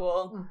 so it's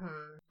cool.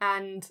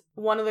 And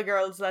one of the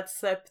girls lets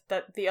slip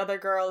that the other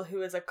girl,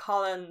 who is a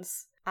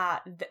Collins,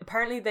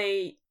 apparently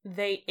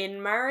they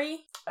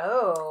in-marry.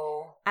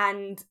 Oh.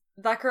 And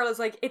that girl is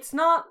like, it's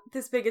not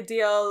this big a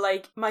deal,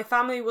 like my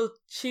family will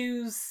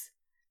choose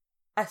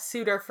a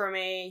suitor for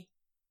me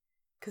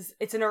because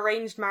it's an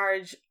arranged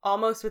marriage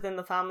almost within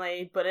the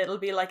family, but it'll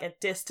be like a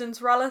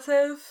distant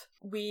relative.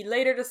 We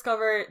later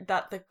discover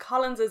that the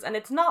Collinses, and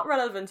it's not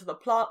relevant to the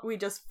plot, we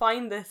just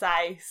find this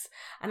out,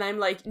 and I'm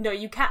like, no,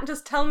 you can't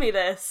just tell me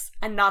this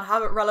and not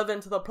have it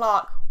relevant to the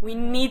plot. We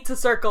need to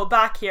circle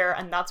back here,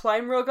 and that's why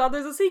I'm real glad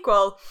there's a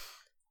sequel.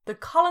 The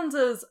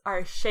Collinses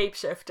are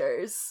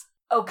shapeshifters.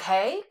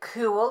 Okay,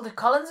 cool. The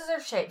Collinses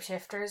are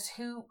shapeshifters.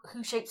 Who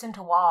shapes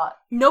into what?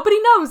 Nobody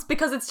knows,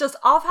 because it's just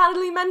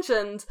offhandedly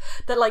mentioned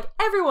that like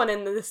everyone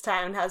in this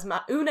town has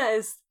Una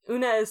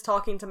is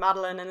talking to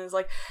Madeline and is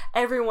like,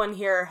 everyone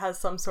here has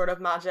some sort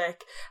of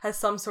magic, has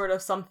some sort of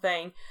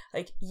something.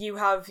 Like, you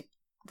have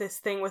this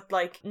thing with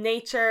like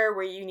nature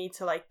where you need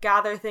to like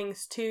gather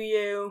things to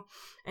you,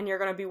 and you're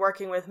going to be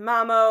working with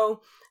Mamo,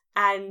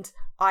 and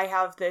I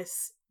have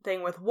this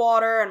thing with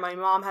water, and my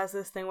mom has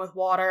this thing with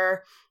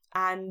water,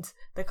 and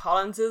the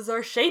Collinses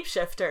are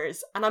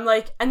shapeshifters. And I'm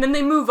like, and then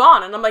they move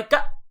on, and I'm like,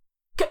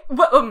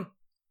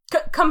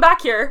 come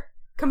back here.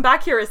 Come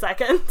back here a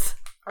second.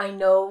 I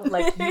know,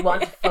 like, you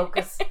want to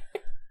focus...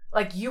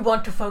 Like, you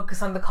want to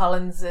focus on the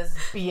Collinses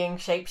being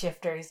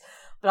shapeshifters,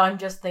 but I'm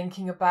just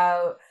thinking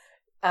about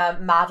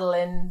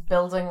Madeline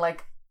building,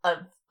 like,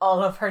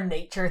 all of her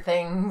nature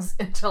things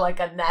into, like,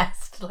 a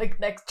nest, like,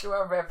 next to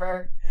a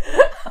river.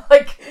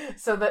 Like,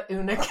 so that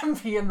Una can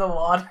be in the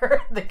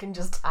water. They can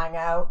just hang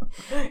out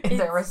in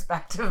their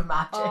respective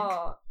magic.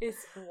 Oh,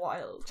 it's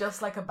wild.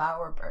 Just like a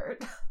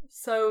bowerbird.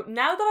 So,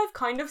 now that I've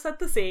kind of set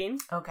the scene...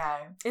 Okay.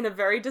 In a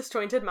very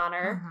disjointed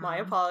manner, my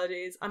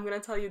apologies, I'm going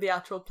to tell you the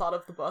actual plot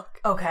of the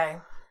book. Okay.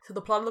 So the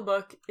plot of the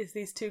book is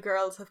these two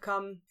girls have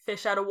come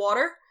fish out of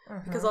water,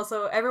 because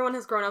also everyone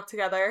has grown up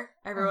together,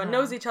 everyone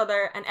knows each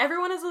other, and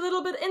everyone is a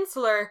little bit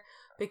insular,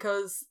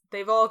 because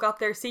they've all got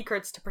their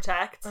secrets to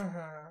protect.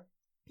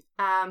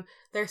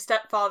 Their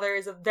stepfather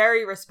is a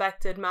very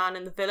respected man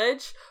in the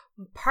village,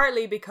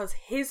 partly because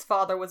his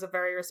father was a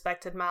very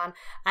respected man,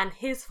 and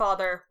his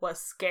father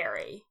was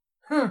scary.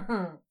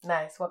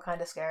 Nice. What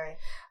kind of scary?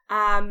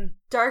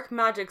 Dark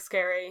magic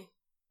scary.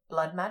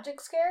 Blood magic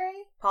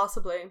scary?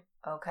 Possibly.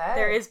 Okay.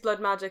 There is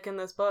blood magic in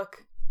this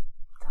book.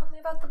 Tell me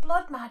about the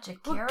blood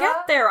magic, Kira. We'll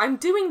get there. I'm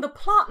doing the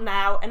plot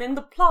now, and in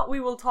the plot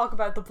we will talk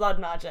about the blood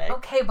magic.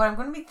 Okay, but I'm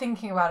going to be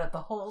thinking about it the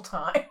whole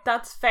time.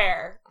 That's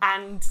fair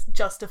and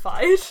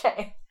justified.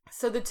 Okay.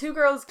 So the two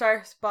girls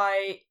start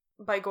by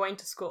going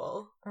to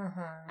school,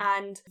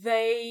 and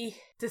they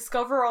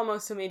discover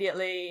almost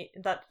immediately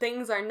that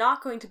things are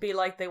not going to be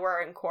like they were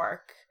in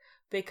Quark,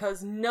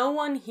 because no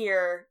one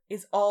here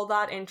is all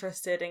that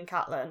interested in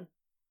Catelyn.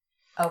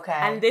 Okay.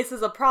 And this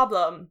is a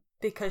problem,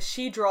 because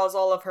she draws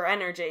all of her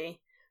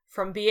energy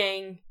from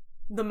being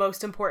the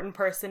most important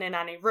person in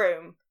any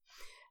room.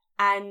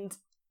 And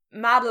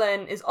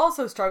Madeline is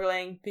also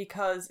struggling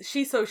because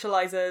she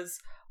socializes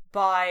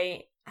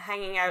by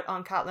hanging out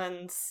on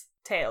Catelyn's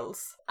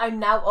tails. I'm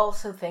now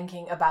also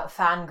thinking about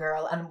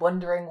Fangirl and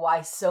wondering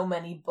why so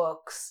many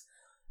books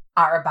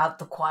are about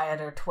the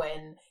quieter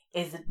twin.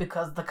 Is it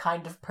because the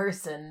kind of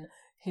person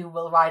who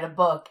will write a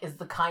book is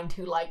the kind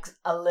who likes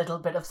a little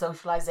bit of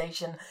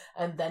socialization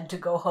and then to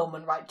go home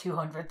and write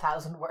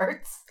 200,000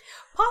 words?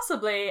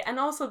 Possibly, and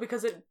also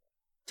because it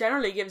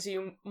generally gives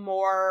you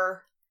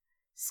more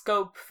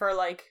scope for,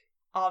 like,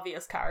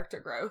 obvious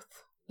character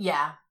growth.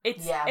 Yeah.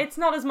 It's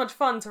not as much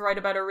fun to write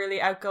about a really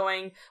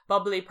outgoing,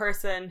 bubbly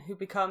person who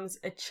becomes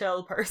a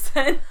chill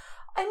person.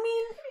 I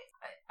mean,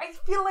 I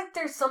feel like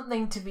there's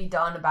something to be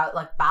done about,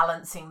 like,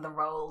 balancing the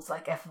roles.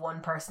 Like, if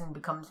one person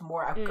becomes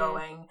more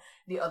outgoing,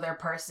 the other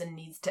person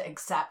needs to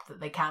accept that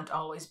they can't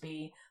always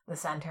be the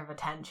center of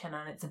attention,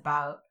 and it's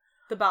about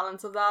the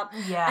balance of that.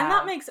 Yeah.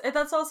 And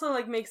that's also,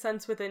 like, makes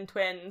sense within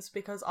twins,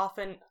 because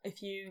often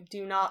if you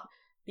do not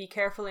be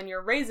careful in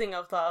your raising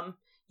of them,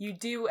 you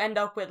do end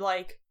up with,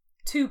 like,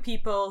 two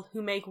people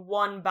who make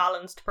one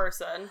balanced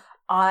person.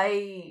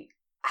 I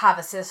have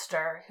a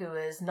sister who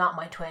is not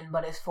my twin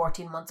but is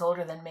 14 months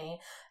older than me,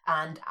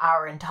 and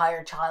our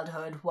entire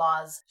childhood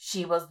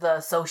she was the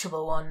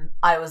sociable one,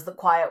 I was the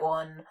quiet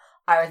one,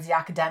 I was the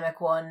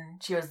academic one,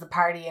 she was the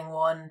partying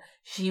one,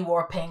 she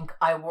wore pink,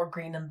 I wore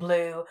green and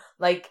blue.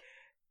 Like,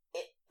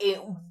 it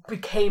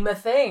became a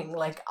thing.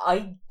 Like,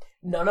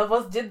 none of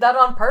us did that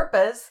on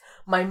purpose.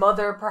 My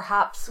mother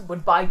perhaps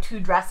would buy 2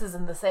 dresses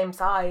in the same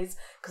size,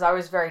 because I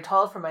was very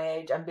tall for my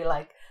age, and be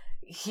like,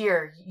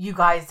 here, you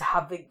guys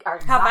have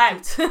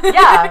out.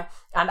 Yeah.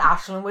 And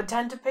Ashlyn would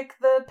tend to pick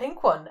the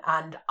pink one,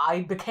 and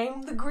I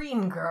became the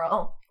green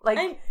girl.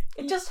 Like,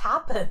 it just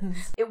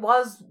happens. It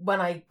was when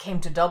I came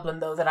to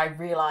Dublin, though, that I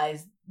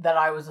realised that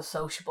I was a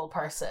sociable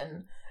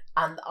person,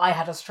 and I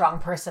had a strong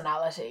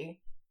personality,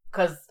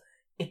 because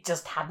it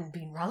just hadn't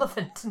been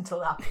relevant until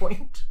that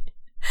point.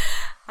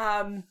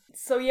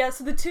 So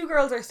the two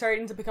girls are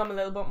starting to become a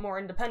little bit more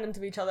independent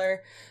of each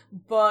other,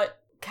 but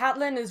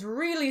Catelyn is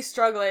really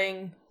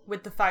struggling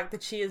with the fact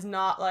that she is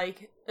not,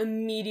 like,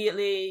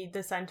 immediately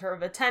the center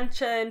of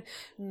attention.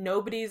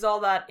 Nobody's all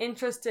that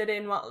interested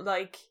in what,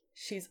 like,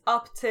 she's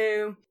up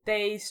to.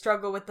 They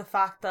struggle with the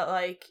fact that,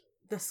 like,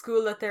 the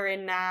school that they're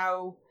in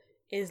now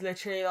is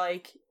literally,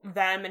 like,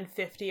 them and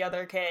 50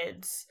 other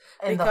kids.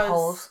 In the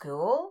whole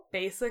school?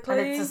 Basically.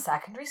 And it's a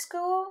secondary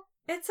school?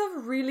 It's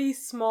a really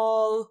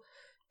small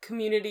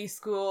community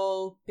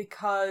school,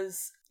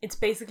 because it's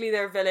basically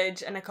their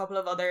village and a couple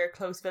of other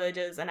close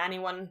villages, and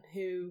anyone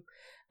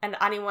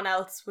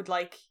else would,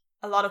 like,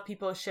 a lot of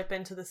people ship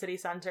into the city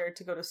centre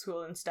to go to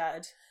school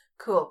instead.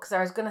 Cool, because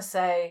I was going to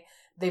say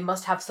they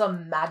must have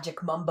some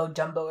magic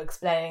mumbo-jumbo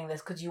explaining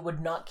this, because you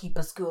would not keep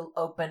a school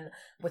open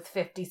with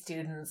 50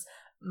 students.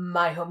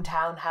 My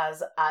hometown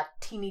has a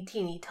teeny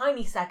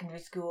tiny secondary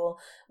school,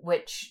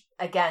 which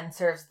again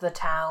serves the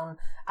town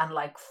and,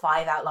 like,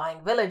 5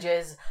 outlying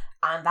villages,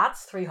 and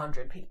that's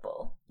 300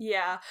 people.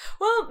 Yeah.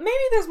 Well,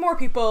 maybe there's more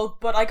people,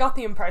 but I got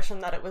the impression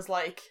that it was,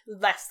 like,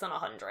 less than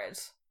 100.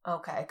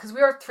 Okay, because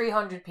we are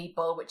 300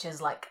 people, which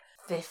is, like,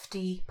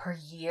 50 per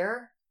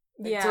year.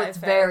 Yeah, so it's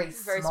very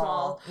very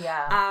small.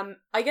 Yeah.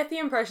 I get the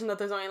impression that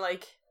there's only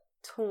like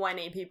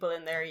 20 people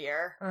in their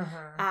year.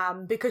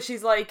 Mm-hmm. Because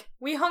she's like,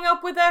 we hung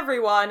up with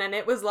everyone and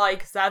it was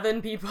like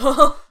 7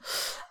 people.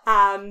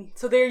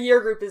 So their year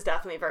group is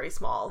definitely very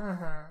small.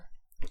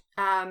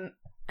 Mm-hmm.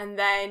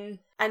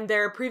 And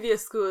their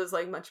previous school is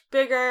like much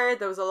bigger.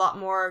 There was a lot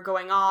more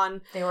going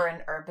on. They were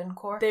in urban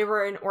Cork.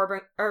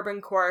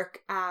 Urban Cork.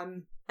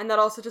 And that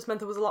also just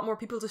meant there was a lot more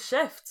people to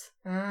shift.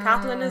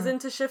 Catelyn is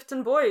into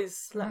shifting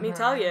boys, let me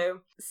tell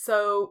you.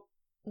 So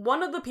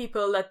one of the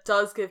people that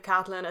does give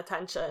Catelyn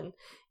attention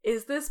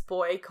is this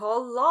boy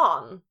called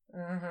Lon,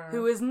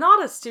 who is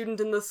not a student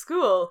in the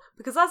school,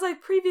 because as I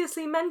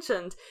previously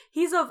mentioned,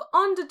 he's of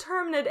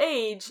undeterminate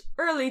age,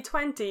 early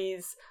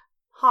 20s,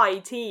 high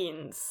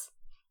teens.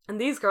 And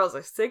these girls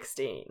are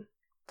 16.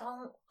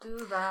 Don't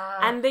do that.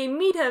 And they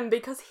meet him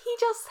because he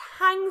just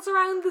hangs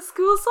around the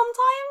school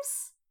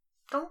sometimes.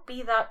 Don't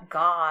be that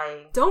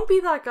guy. Don't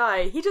be that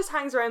guy. He just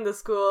hangs around the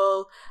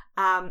school.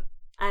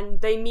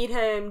 And they meet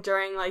him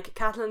during, like,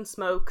 Catelyn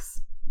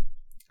smokes.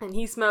 And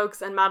he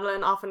smokes, and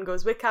Madeline often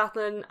goes with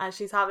Catelyn as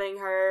she's having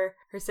her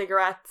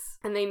cigarettes.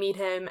 And they meet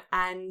him,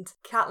 and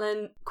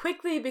Catelyn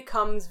quickly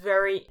becomes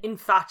very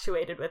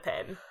infatuated with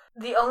him.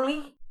 The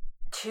only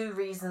 2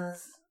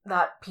 reasons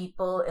that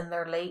people in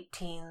their late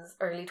teens,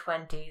 early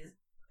 20s,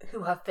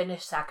 who have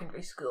finished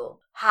secondary school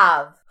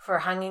have for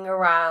hanging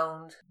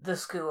around the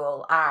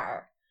school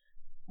are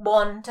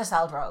 1, to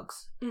sell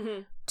drugs,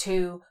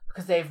 2,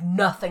 because they have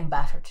nothing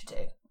better to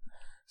do.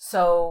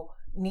 So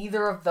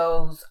neither of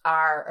those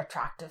are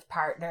attractive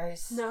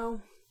partners.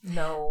 No.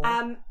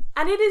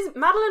 And it is,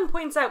 Madeline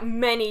points out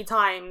many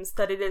times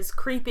that it is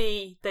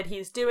creepy that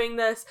he's doing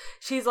this.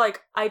 She's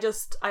like, I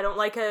don't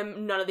like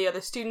him. None of the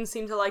other students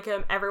seem to like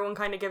him. Everyone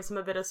kind of gives him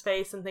a bit of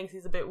space and thinks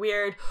he's a bit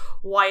weird.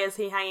 Why is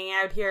he hanging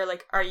out here?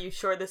 Like, are you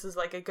sure this is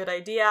like a good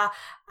idea?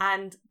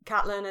 And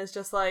Catelyn is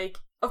just like,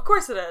 of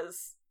course it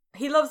is.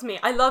 He loves me.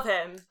 I love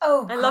him.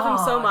 Oh, I love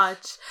him so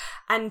much.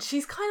 And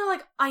she's kind of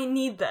like, I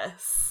need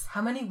this.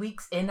 How many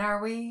weeks in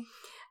are we?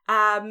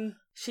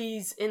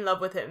 She's in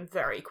love with him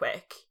very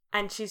quick.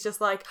 And she's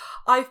just like,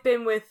 I've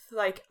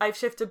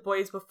shifted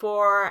boys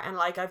before, and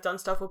like I've done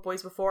stuff with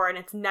boys before, and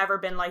it's never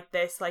been like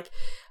this. Like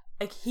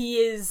he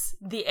is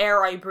the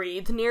air I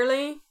breathe,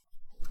 nearly.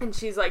 And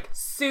she's like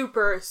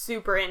super,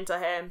 super into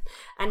him.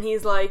 And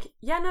he's like,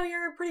 yeah, no,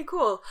 you're pretty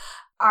cool.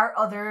 Are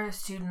other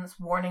students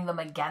warning them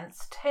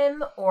against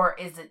him, or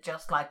is it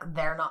just like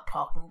they're not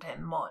talking to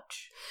him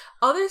much?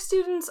 Other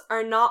students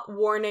are not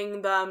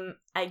warning them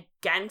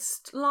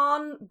against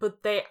Lon,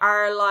 but they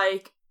are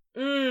like,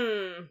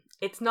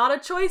 it's not a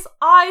choice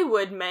I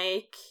would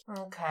make.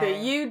 Okay. But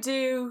you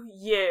do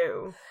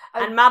you.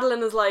 And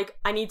Madeline is like,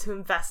 I need to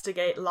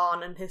investigate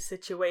Lon and his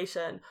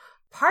situation.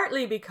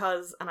 Partly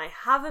because, and I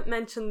haven't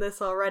mentioned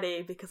this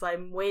already because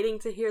I'm waiting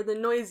to hear the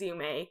noise you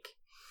make,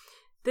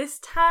 this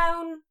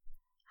town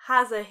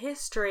has a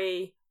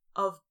history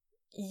of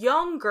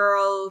young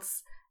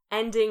girls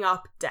ending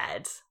up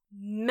dead.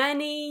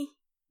 Many,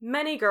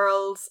 many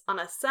girls on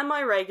a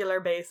semi-regular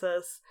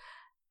basis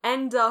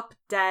end up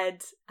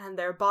dead, and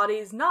their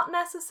bodies not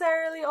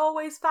necessarily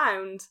always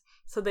found,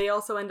 so they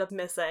also end up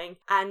missing.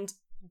 And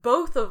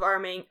both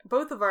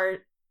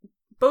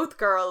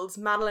girls,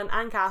 Madeline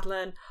and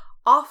Catelyn,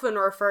 often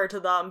refer to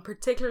them,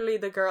 particularly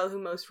the girl who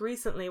most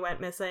recently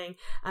went missing,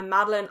 and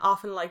Madeline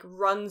often like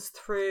runs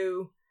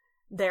through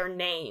their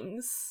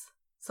names,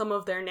 some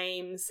of their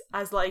names,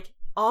 as like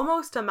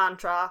almost a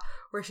mantra,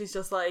 where she's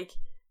just like,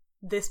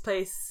 this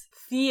place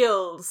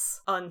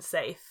feels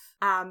unsafe.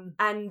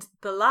 And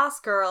the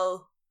last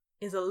girl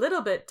is a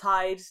little bit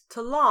tied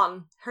to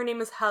Lon. Her name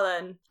is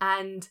Helen,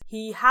 and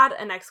he had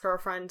an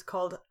ex-girlfriend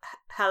called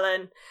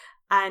Helen,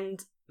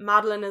 and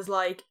Madeline is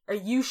like, are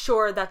you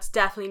sure that's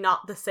definitely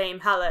not the same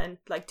Helen?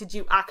 Like, did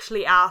you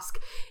actually ask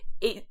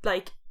it?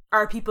 Like,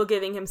 are people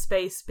giving him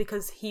space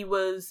because he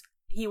was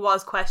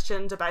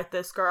questioned about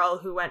this girl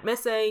who went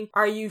missing?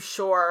 Are you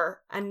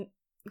sure? And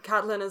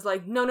Catelyn is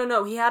like,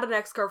 no, he had an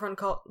ex-girlfriend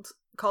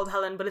called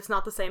Helen, but it's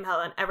not the same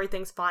Helen.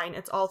 Everything's fine.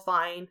 It's all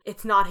fine.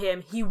 It's not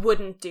him. He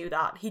wouldn't do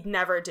that. He'd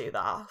never do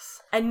that.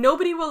 And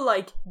nobody will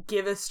like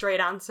give a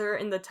straight answer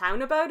in the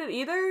town about it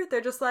either.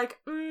 They're just like,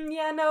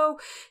 yeah, no,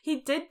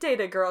 he did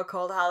date a girl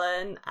called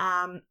Helen.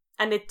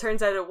 And it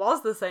turns out it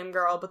was the same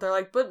girl, but they're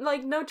like, but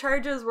like no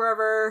charges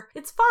wherever.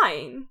 It's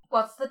fine.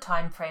 What's the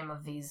time frame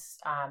of these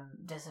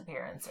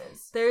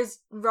disappearances? There's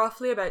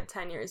roughly about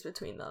 10 years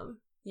between them,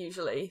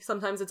 usually.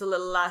 Sometimes it's a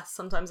little less,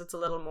 sometimes it's a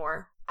little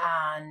more.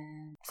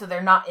 And so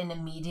they're not in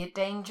immediate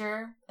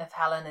danger if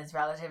Helen is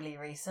relatively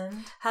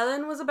recent?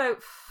 Helen was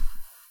about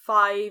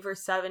 5 or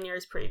 7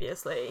 years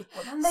previously.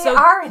 Well, then they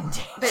are in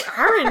danger. They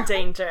are in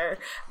danger.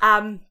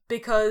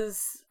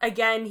 Because,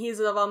 again, he's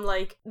of them,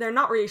 like, they're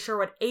not really sure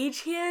what age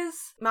he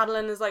is.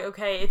 Madeline is like,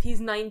 okay, if he's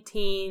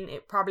 19,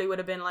 it probably would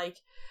have been, like,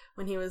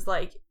 when he was,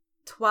 like,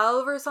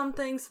 12 or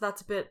something, so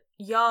that's a bit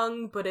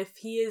young. But if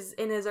he is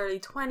in his early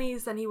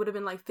 20s, then he would have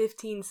been like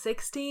 15,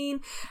 16,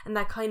 and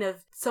that kind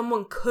of,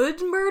 someone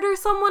could murder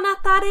someone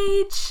at that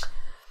age.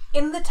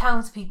 in the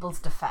townspeople's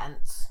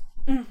defense,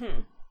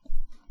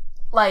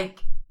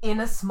 like, in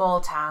a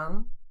small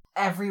town,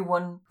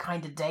 everyone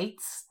kind of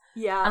dates.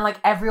 Yeah. And, like,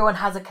 everyone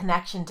has a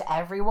connection to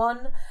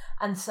everyone.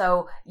 And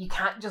so you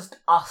can't just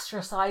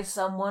ostracize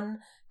someone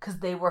because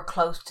they were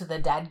close to the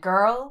dead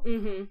girl.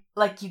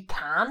 Like, you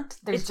can't.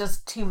 There's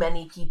just too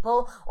many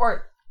people.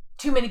 Or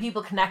too many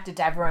people connected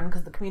to everyone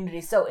because the community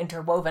is so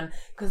interwoven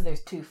because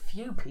there's too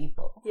few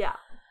people. Yeah.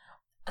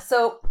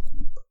 So,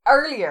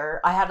 earlier,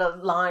 I had a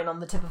line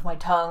on the tip of my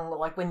tongue,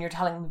 like, when you're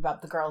telling me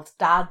about the girl's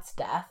dad's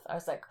death. I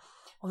was like,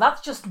 well,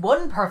 that's just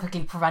one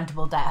perfectly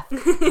preventable death.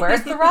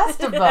 Where's the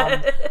rest of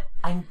them?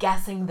 I'm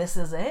guessing this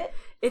is it.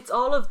 It's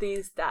all of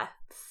these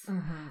deaths.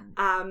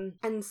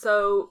 And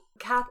so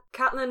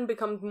Catelyn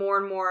becomes more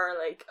and more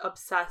like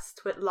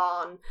obsessed with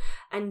Lon,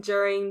 and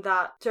during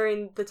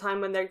the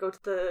time when they go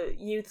to the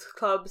youth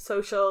club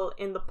social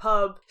in the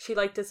pub, she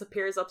like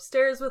disappears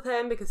upstairs with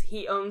him because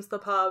he owns the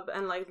pub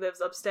and like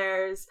lives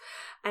upstairs,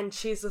 and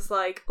she's just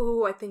like,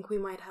 "Ooh, I think we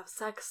might have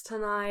sex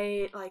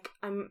tonight. Like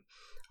I'm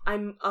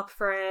up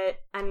for it."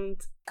 And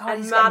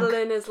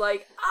Madeline is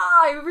like,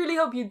 I really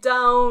hope you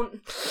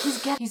don't.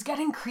 He's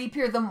getting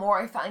creepier the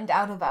more I find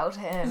out about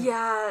him.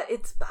 Yeah,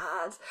 it's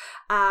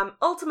bad.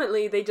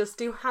 Ultimately, they just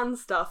do hand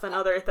stuff and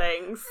other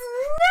things.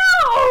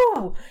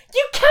 No!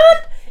 You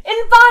can't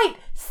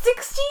invite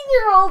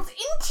 16-year-olds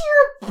into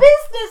your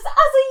business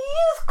as a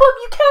youth club.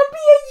 You can't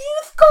be a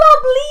youth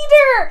club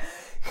leader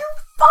who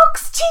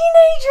fucks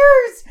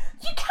teenagers.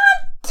 You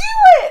can't do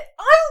it.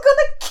 I'm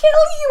gonna kill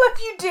you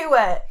if you do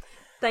it.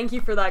 Thank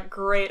you for that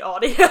great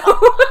audio.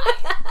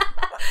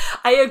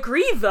 I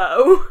agree,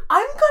 though.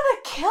 I'm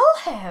gonna kill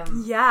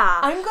him.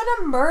 Yeah. I'm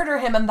gonna murder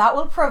him, and that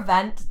will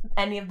prevent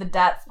any of the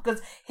deaths,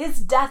 because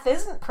his death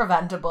isn't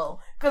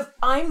preventable, because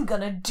I'm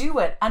gonna do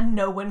it, and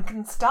no one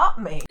can stop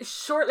me.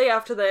 Shortly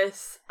after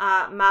this,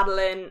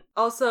 Catelyn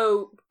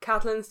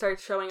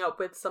starts showing up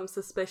with some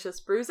suspicious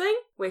bruising,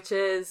 which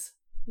is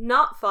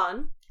not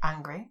fun.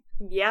 Angry.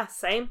 Yeah,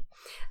 same.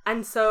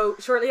 And so,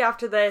 shortly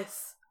after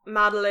this,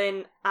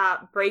 Madeline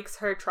breaks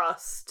her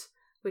trust,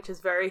 which is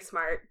very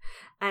smart,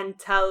 and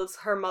tells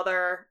her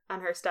mother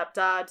and her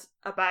stepdad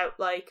about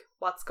like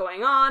what's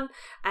going on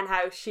and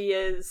how she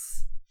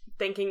is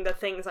thinking that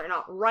things are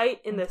not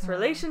right in this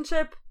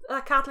relationship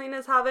that Kathleen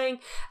is having.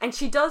 And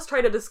she does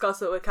try to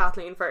discuss it with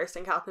Kathleen first,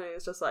 and Kathleen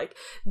is just like,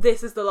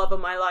 this is the love of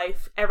my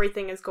life,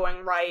 everything is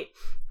going right.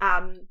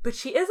 But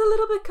she is a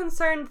little bit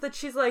concerned that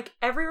she's like,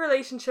 every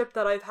relationship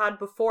that I've had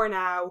before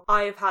now,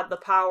 I've had the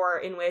power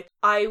in which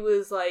I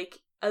was like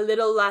a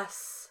little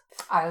less...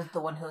 I was the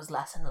one who was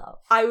less in love.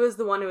 I was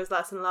the one who was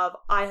less in love.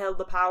 I held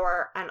the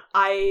power, and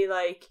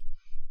I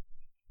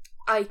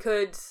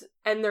could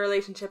end the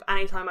relationship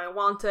anytime I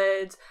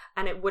wanted,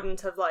 and it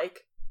wouldn't have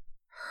like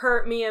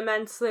hurt me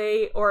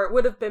immensely, or it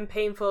would have been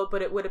painful,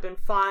 but it would have been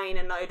fine,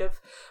 and I'd have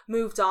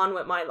moved on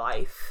with my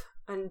life.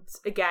 And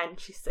again,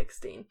 she's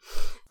 16.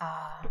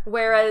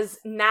 Whereas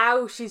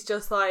now she's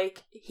just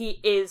like, he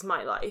is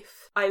my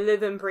life. I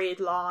live and breathe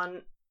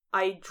Lon.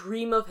 I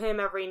dream of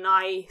him every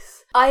night.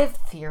 I have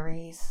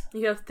theories.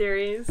 You have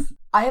theories?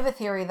 I have a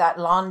theory that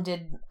Lon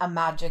did a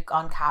magic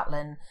on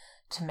Catelyn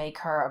to make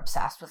her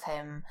obsessed with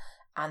him,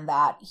 and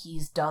that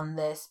he's done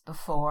this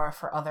before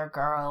for other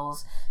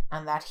girls,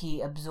 and that he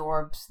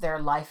absorbs their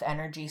life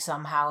energy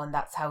somehow, and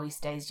that's how he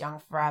stays young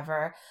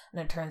forever.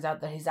 And it turns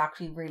out that he's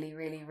actually really,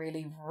 really,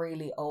 really,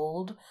 really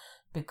old,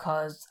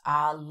 because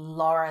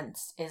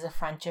Lawrence is a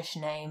Frenchish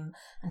name,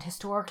 and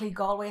historically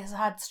Galway has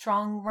had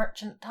strong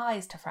merchant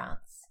ties to France.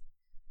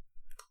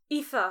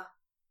 Aoife,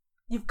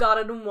 you've got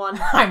it in one.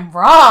 I'm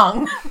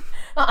wrong.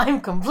 I'm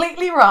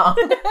completely wrong.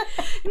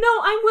 No,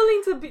 I'm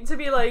willing to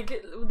be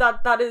like,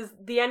 that is,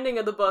 the ending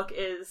of the book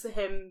is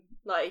him,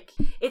 like,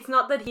 it's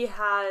not that he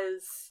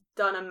has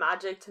done a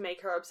magic to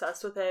make her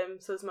obsessed with him,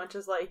 so as much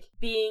as, like,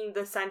 being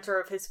the center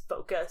of his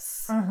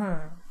focus.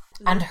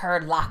 And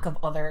her lack of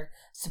other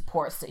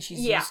supports that she's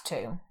used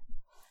to.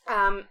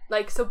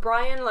 So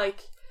Brian,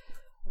 like,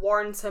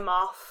 warns him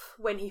off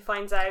when he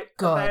finds out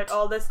about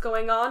all this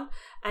going on,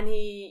 and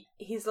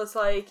he's just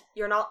like,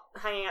 you're not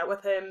hanging out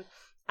with him.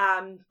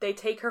 They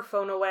take her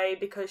phone away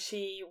because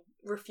she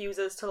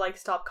refuses to like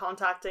stop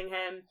contacting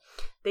him.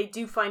 They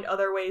do find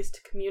other ways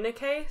to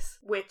communicate,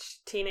 which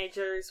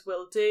teenagers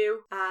will do,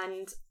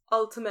 and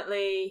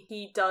ultimately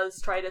he does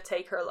try to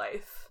take her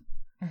life.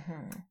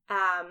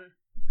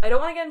 I don't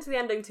want to get into the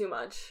ending too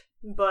much,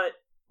 but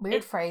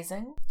weird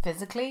phrasing.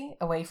 Physically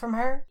away from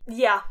her.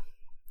 Yeah.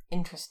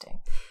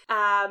 Interesting.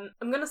 I'm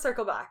gonna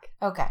circle back.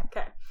 Okay.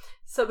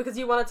 So because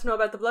you wanted to know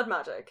about the blood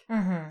magic.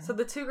 So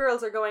the two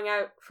girls are going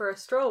out for a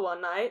stroll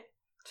one night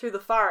through the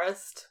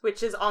forest,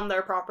 which is on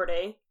their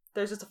property.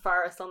 There's just a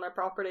forest on their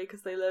property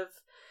because they live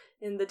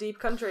in the deep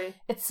country.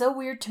 It's so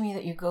weird to me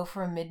that you go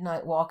for a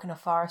midnight walk in a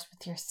forest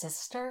with your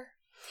sister.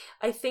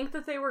 I think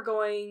that they were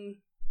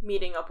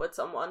meeting up with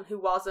someone who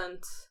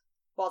wasn't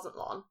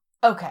Lon.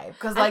 Okay,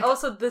 because like... And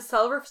also the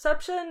cell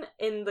reception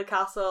in the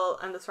castle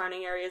and the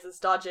surrounding areas is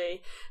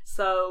dodgy,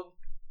 so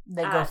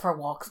They go for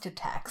walks to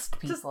text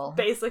people. Just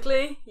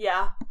basically,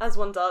 yeah, as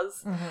one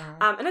does.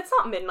 Mm-hmm. And it's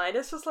not midnight,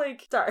 it's just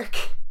like dark.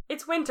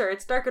 It's winter,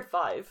 it's dark at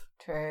 5.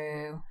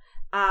 True.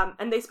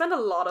 And they spend a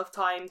lot of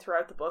time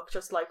throughout the book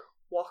just like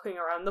walking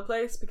around the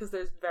place because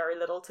there's very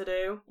little to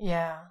do.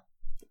 Yeah.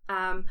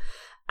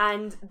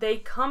 And they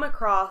come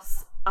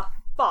across a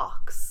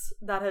fox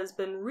that has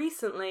been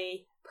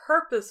recently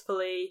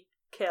purposefully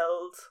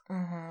killed.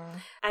 Mm-hmm.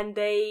 And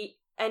they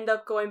end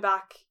up going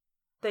back.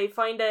 They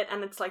find it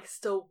and it's like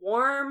still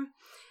warm,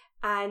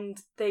 and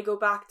they go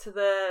back to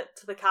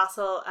the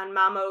castle, and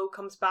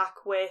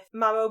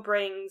Mamo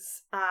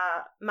brings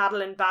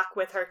Madeline back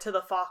with her to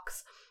the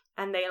fox,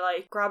 and they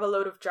like grab a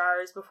load of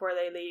jars before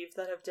they leave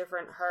that have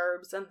different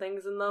herbs and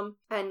things in them,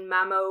 and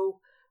Mamo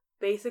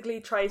basically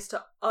tries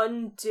to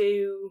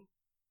undo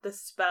the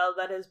spell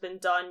that has been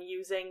done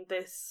using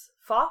this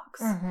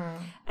fox.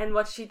 Mm-hmm. And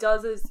what she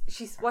does is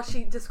what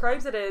she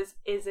describes it is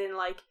in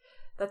like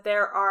that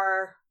there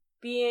are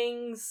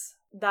beings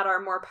that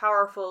are more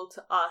powerful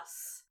to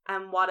us,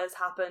 and what has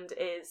happened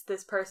is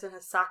this person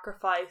has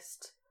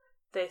sacrificed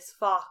this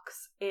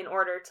fox in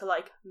order to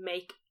like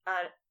make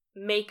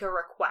a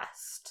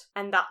request,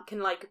 and that can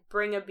like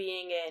bring a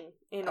being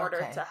in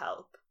order to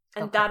help,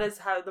 and that is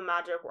how the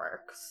magic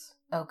works.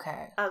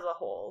 Okay. As a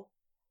whole.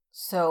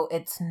 So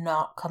it's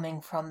not coming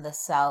from the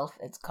self,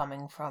 it's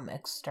coming from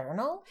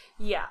external?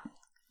 Yeah.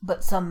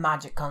 But some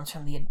magic comes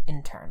from the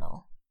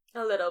internal.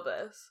 A little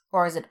bit.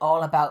 Or is it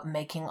all about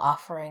making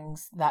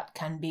offerings that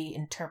can be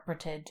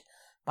interpreted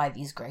by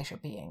these greater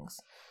beings?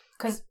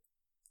 Because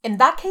in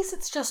that case,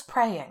 it's just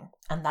praying,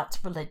 and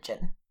that's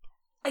religion.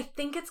 I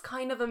think it's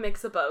kind of a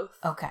mix of both.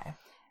 Okay.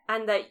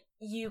 And that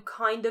you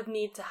kind of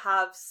need to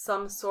have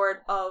some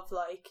sort of,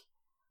 like,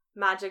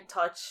 magic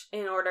touch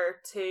in order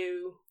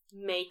to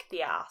make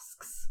the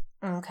asks.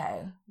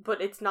 Okay.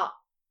 But it's not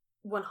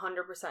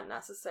 100%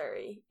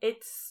 necessary.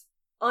 It's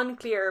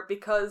unclear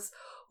because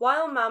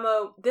while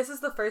Mamo, this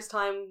is the first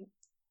time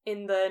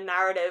in the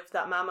narrative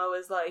that Mamo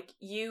is like,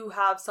 you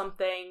have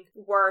something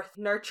worth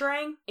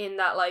nurturing, in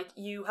that like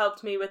you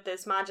helped me with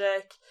this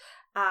magic,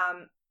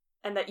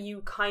 and that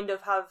you kind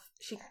of have,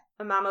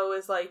 Mamo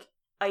is like,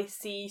 I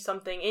see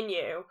something in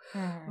you.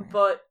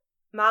 But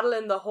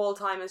Madeline the whole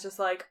time is just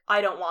like,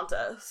 I don't want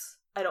this.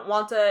 I don't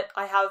want it.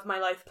 I have my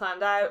life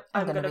planned out.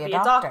 I'm going to be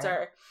a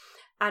doctor.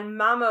 And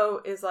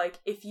Mamo is like,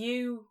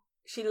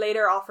 she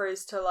later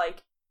offers to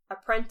like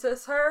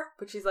apprentice her,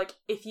 but she's like,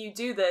 if you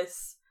do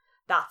this,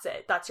 that's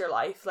it. That's your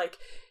life. Like,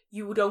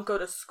 you don't go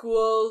to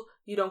school,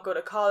 you don't go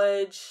to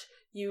college,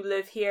 you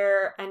live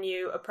here and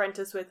you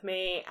apprentice with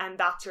me, and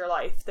that's your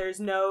life.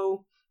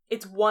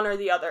 It's one or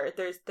the other.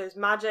 There's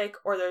magic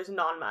or there's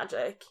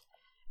non-magic.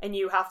 And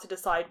you have to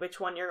decide which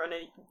one you're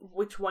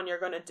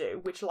gonna do,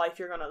 which life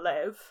you're gonna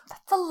live.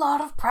 That's a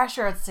lot of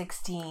pressure at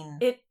 16.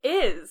 It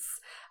is.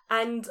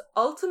 And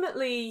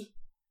ultimately,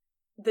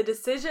 the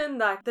decision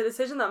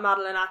that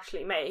Madeline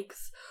actually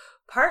makes,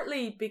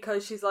 partly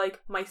because she's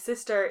like, my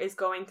sister is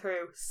going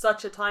through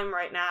such a time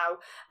right now,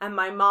 and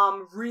my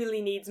mom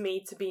really needs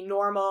me to be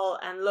normal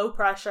and low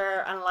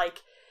pressure and like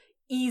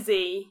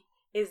easy,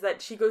 is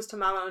that she goes to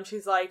Mamo and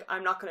she's like,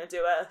 I'm not going to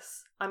do it.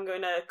 I'm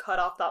going to cut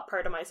off that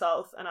part of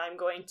myself, and I'm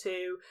going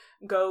to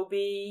go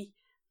be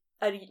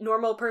a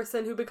normal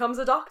person who becomes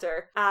a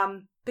doctor.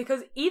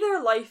 Because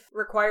either life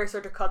requires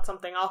her to cut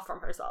something off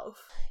from herself.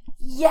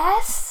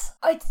 Yes!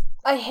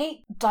 I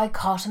hate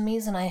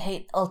dichotomies and I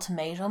hate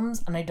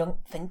ultimatums, and I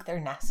don't think they're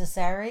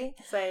necessary.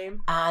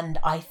 Same. And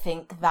I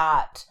think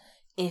that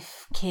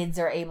if kids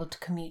are able to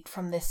commute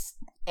from this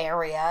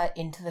area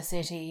into the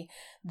city,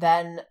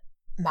 then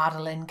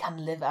Madeline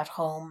can live at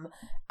home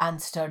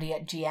and study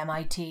at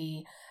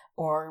GMIT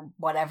or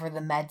whatever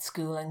the med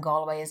school in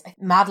Galway is.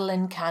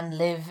 Madeline can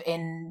live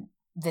in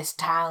this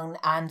town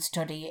and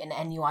study in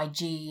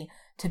NUIG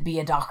to be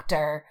a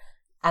doctor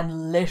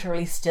and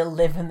literally still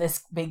live in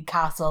this big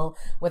castle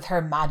with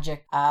her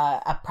magic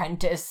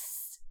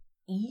apprentice,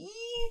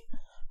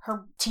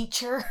 her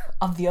teacher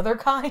of the other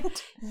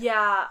kind.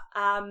 Yeah,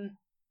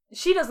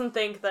 she doesn't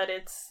think that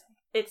it's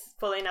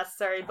fully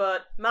necessary,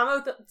 but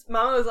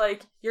Mamo is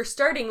like, you're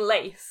starting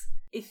late.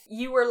 If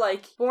you were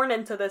like born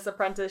into this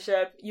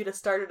apprenticeship, you'd have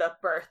started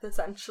at birth,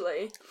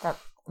 essentially.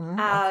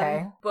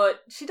 Okay.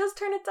 But she does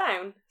turn it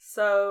down,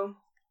 so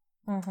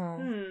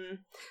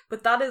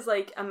But that is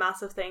like a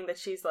massive thing that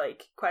she's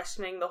like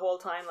questioning the whole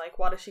time. Like,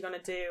 what is she going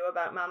to do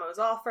about Mamo's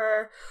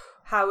offer?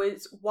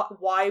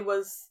 What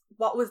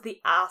was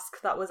the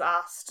ask that was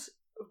asked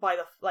by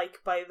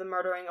the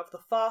murdering of the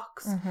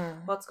fox?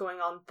 What's going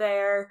on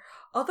there?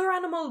 Other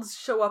animals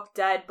show up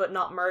dead but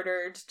not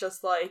murdered,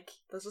 just like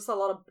there's just a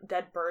lot of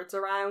dead birds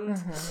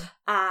around.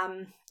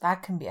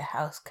 That can be a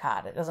house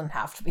cat. It doesn't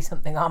have to be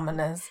something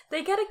ominous.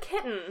 They get a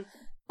kitten.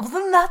 Well,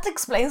 then that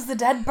explains the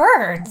dead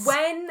birds.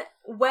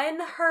 When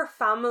her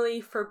family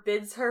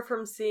forbids her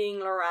from seeing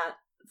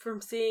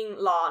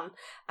Lon,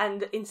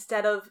 and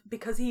instead of,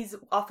 because he's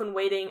often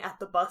waiting at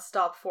the bus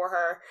stop for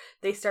her,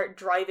 they start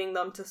driving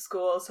them to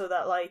school so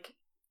that like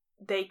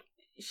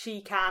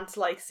she can't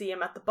like see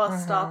him at the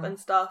bus stop and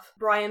stuff.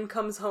 Brian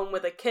comes home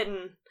with a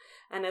kitten,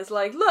 and is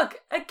like, look,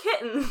 a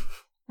kitten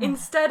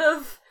instead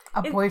of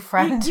A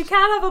boyfriend. You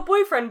can't have a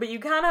boyfriend, but you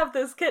can have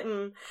this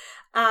kitten.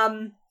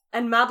 And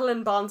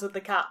Madeline bonds with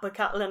the cat, but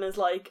Catelyn is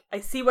like, I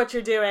see what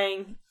you're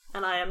doing,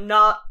 and I am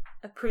not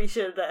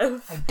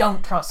appreciative. I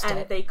don't trust and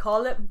it. they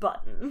call it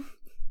Button.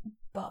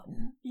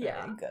 Button.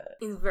 Yeah. Very good.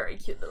 He's a very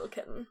cute little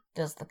kitten.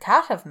 Does the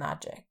cat have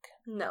magic?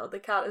 No, the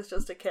cat is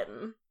just a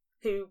kitten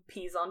who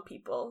pees on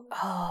people.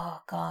 Oh,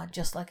 God,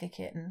 just like a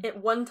kitten. It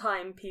one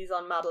time pees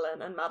on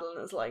Madeline, and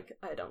Madeline is like,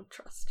 I don't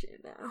trust you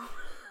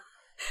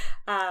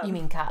now. You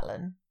mean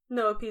Catelyn?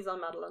 No, it pees on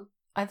Madeline.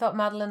 I thought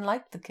Madeline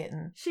liked the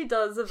kitten. She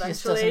does eventually, She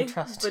just doesn't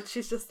trust. but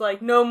she's just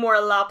like, no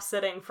more lap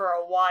sitting for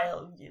a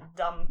while, you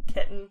dumb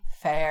kitten.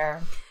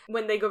 Fair.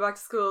 When they go back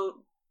to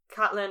school,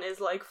 Catelyn is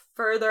like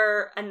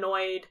further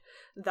annoyed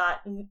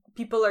that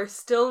people are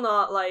still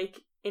not like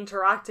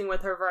interacting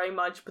with her very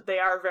much, but they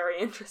are very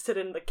interested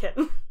in the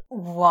kitten.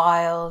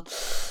 Wild.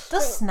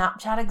 Does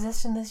Snapchat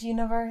exist in this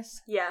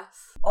universe?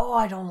 Yes. Oh,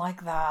 I don't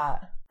like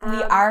that.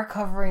 We are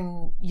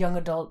covering young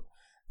adult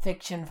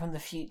fiction from the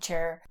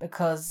future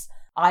because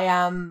I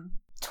am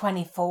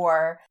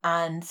 24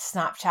 and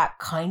Snapchat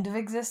kind of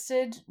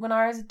existed when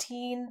I was a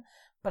teen,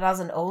 but as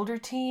an older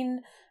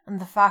teen, and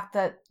the fact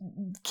that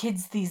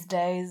kids these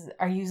days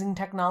are using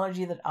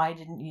technology that I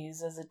didn't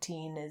use as a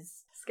teen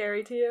is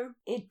scary to you.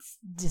 It's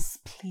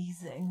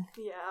displeasing.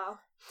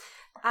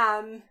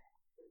 Yeah.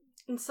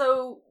 And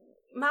so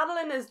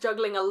Madeline is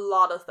juggling a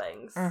lot of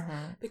things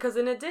because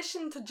in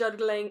addition to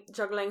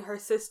juggling her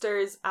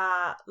sister's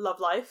love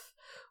life,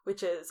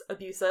 which is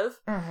abusive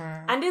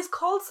and is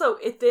called so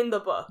within the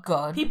book.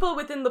 Good. People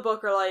within the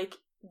book are like,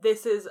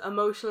 this is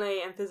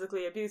emotionally and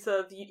physically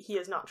abusive. He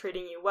is not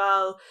treating you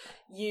well.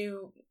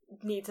 You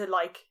need to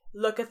like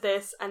look at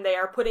this, and they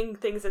are putting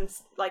things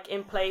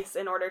in place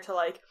in order to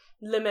like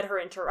limit her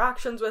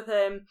interactions with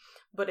him,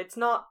 but it's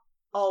not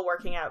all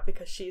working out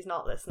because she's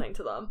not listening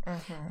to them.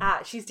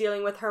 She's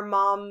dealing with her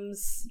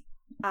mom's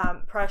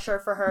pressure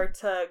for her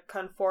to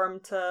conform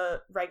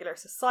to regular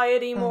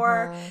society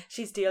more.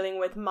 She's dealing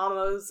with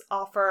Mama's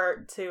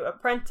offer to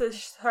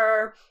apprentice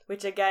her,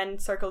 which again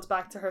circles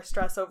back to her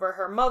stress over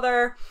her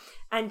mother.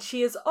 And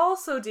she is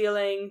also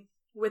dealing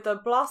with a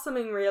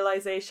blossoming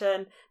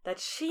realization that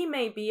she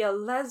may be a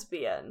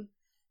lesbian.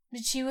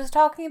 But she was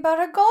talking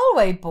about a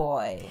Galway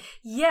boy.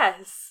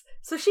 Yes.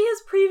 So she has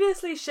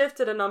previously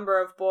shifted a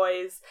number of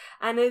boys,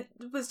 and it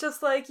was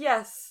just like,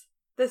 yes,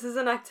 this is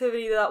an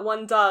activity that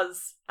one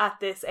does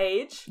at this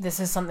age. This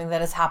is something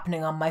that is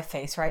happening on my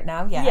face right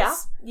now,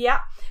 yes. Yeah.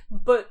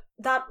 But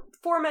that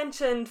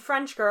aforementioned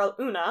French girl,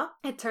 Una,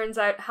 it turns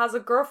out has a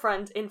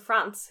girlfriend in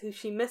France who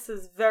she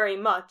misses very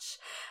much.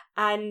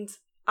 And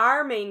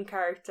our main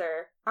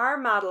character, our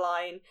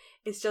Madeline,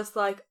 is just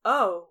like,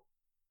 oh,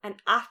 an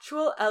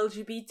actual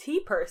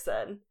LGBT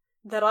person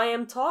that I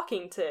am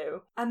talking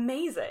to.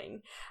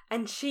 Amazing.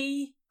 And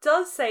she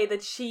does say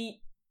that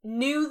she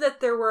knew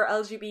that there were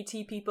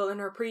LGBT people in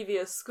her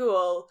previous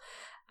school,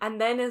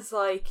 and then is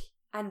like,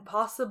 and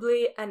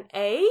possibly an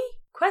A?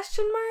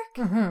 Question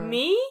mark?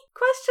 Me?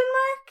 Question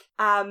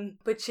mark?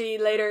 But she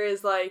later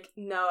is like,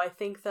 no, I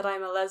think that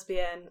I'm a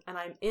lesbian, and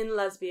I'm in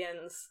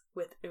Lesbians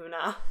with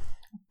Una.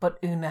 But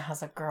Una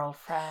has a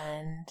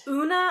girlfriend.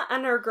 Una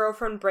and her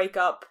girlfriend break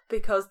up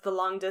because the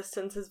long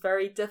distance is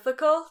very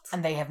difficult.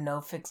 And they have no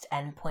fixed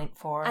endpoint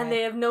for it. And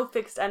they have no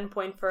fixed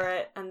endpoint for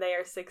it, and they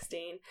are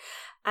 16.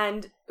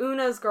 And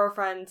Una's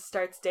girlfriend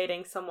starts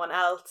dating someone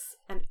else,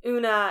 and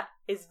Una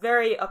is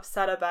very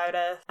upset about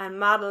it. And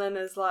Madeline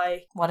is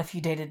like, what if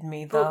you dated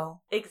me, though?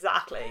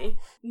 Exactly.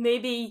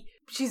 Maybe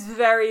she's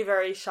very,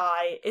 very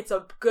shy. It's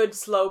a good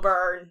slow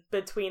burn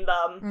between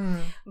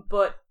them.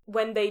 But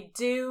when they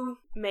do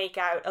make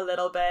out a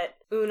little bit,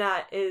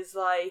 Una is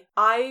like,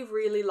 I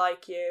really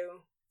like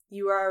you.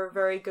 You are a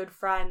very good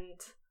friend.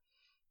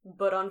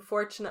 But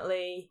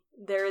unfortunately,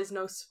 there is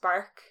no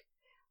spark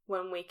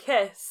when we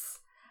kiss.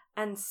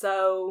 And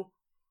so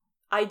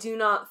I do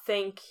not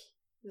think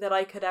that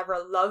I could ever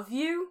love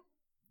you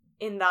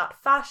in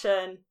that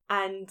fashion.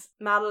 And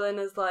Madeline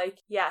is like,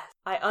 yes,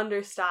 I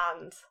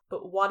understand.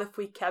 But what if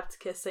we kept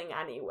kissing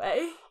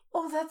anyway?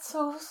 Oh, that's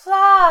so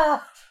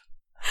sad.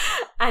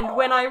 And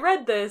when I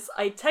read this,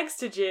 I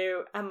texted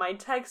you, and my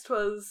text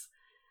was,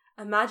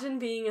 imagine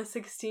being a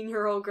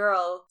 16-year-old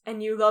girl,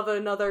 and you love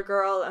another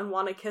girl and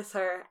want to kiss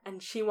her,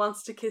 and she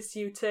wants to kiss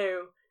you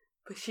too,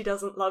 but she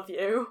doesn't love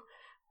you.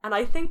 And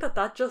I think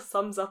that just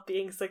sums up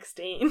being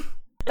 16.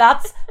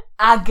 That's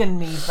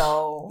agony,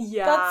 though.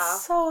 Yeah.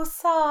 That's so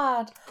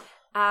sad.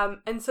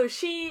 And so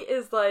she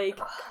is like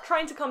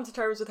trying to come to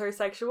terms with her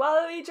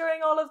sexuality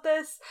during all of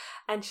this,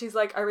 and she's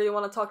like, I really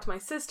want to talk to my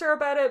sister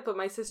about it, but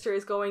my sister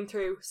is going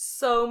through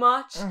so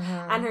much.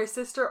 And her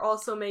sister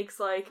also makes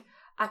like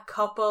a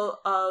couple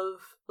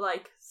of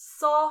like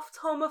soft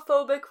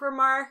homophobic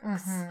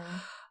remarks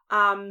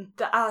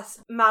that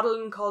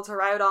Madeline calls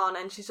her out on,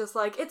 and she's just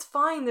like, it's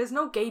fine, there's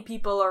no gay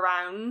people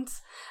around.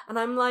 And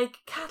I'm like,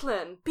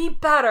 Catelyn, be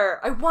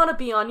better. I want to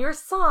be on your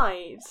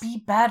side.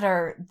 Be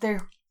better.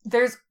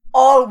 There's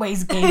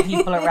always gay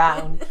people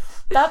around.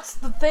 That's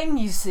the thing,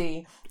 you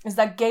see. is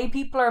that gay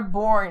people are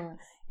born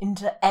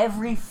into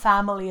every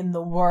family in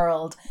the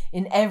world,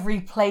 in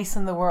every place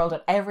in the world,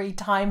 at every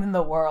time in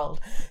the world.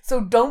 So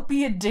don't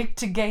be a dick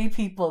to gay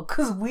people,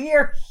 because we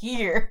are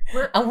here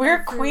and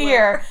we're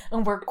queer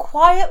and we're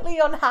quietly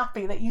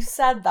unhappy that you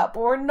said that, but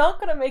we're not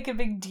going to make a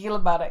big deal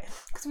about it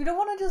because we don't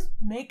want to just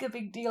make a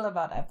big deal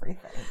about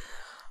everything.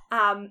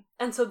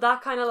 And so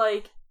that kind of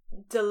like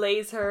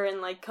delays her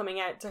in like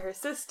coming out to her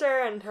sister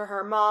and to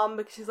her mom,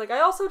 because she's like, I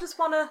also just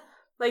want to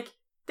like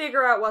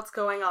figure out what's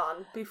going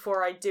on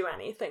before I do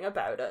anything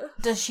about it.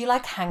 Does she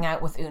like hang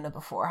out with Una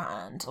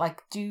beforehand?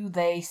 Like, do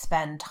they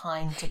spend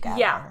time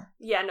together?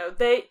 Yeah, no,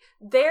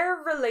 their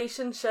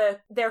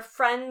relationship, they're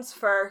friends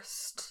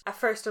first.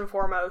 First and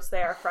foremost,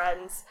 they are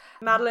friends.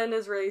 Madeline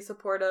is really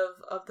supportive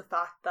of the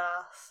fact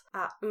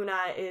that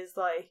Una is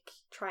like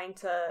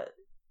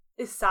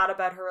is sad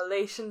about her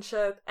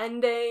relationship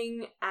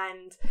ending,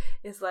 and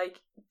is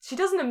like, she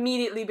doesn't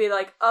immediately be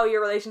like, oh,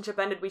 your relationship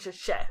ended, we should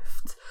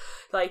shift.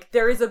 Like,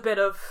 there is a bit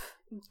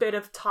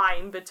of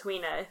time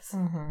between it.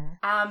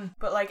 Mm-hmm.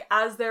 But like,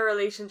 as their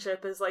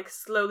relationship is like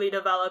slowly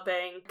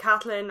developing,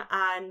 Catelyn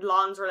and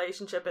Lon's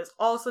relationship is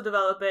also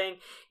developing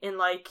in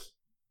like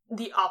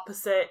the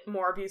opposite,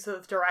 more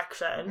abusive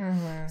direction.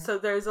 Mm-hmm. So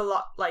there's a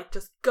lot like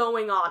just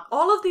going on.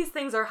 All of these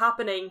things are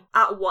happening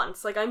at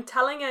once. Like, I'm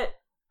telling it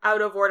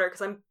out of order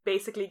because I'm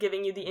basically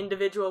giving you the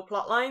individual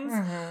plot lines.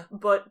 Mm-hmm.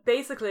 But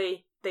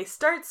basically, they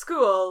start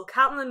school,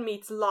 Catelyn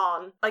meets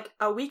Lon, like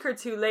a week or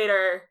two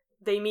later,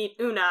 they meet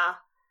Una,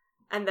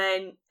 and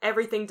then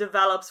everything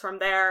develops from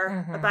there.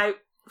 Mm-hmm. About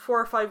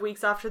 4 or 5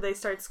 weeks after they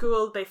start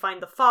school, they find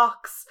the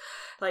fox,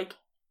 like,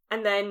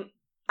 and then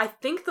I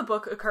think the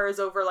book occurs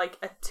over like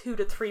a 2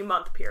 to 3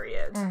 month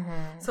period.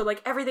 Mm-hmm. So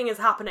like, everything is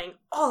happening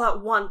all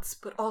at once,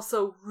 but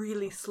also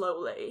really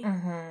slowly.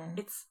 Mm-hmm.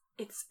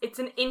 It's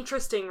an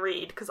interesting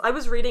read, because I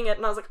was reading it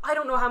and I was like, I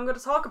don't know how I'm going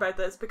to talk about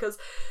this, because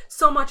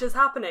so much is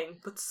happening,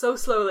 but so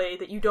slowly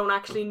that you don't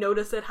actually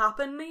notice it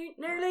happen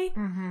nearly.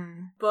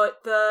 Mm-hmm.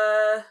 But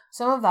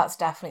some of that's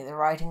definitely the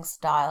writing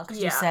style,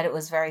 because you said it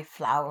was very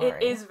flowery.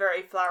 It is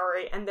very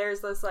flowery, and there's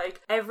this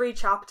like, every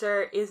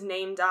chapter is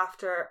named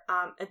after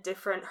a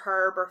different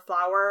herb or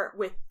flower,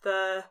 with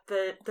the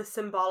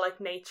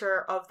symbolic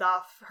nature of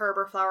that herb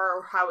or flower,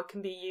 or how it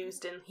can be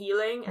used in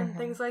healing and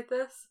things like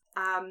this.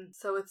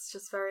 So it's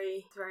just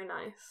very, very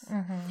nice.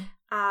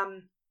 Mm-hmm.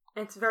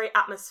 It's very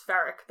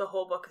atmospheric. The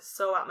whole book is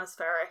so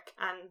atmospheric,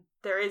 and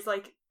there is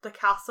like, the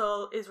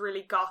castle is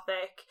really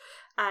gothic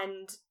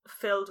and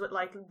filled with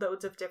like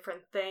loads of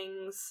different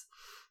things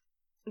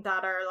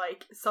that are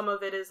like, some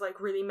of it is like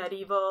really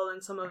medieval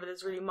and some of it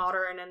is really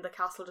modern, and the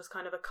castle just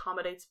kind of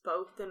accommodates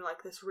both in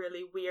like this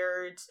really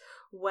weird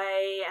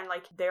way, and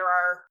like, there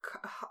are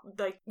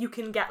like, you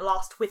can get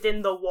lost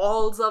within the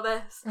walls of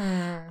it.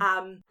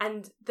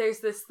 And there's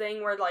this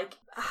thing where like,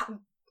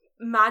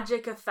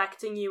 magic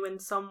affecting you in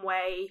some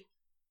way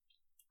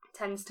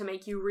tends to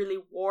make you really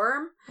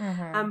warm.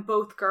 And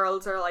both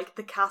girls are like,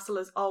 the castle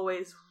is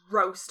always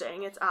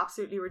roasting. It's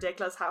absolutely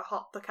ridiculous how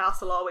hot the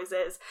castle always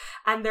is.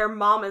 And their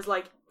mom is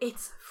like,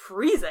 it's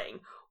freezing.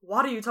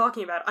 What are you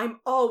talking about? I'm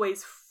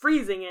always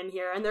freezing in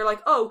here. And they're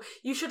like, oh,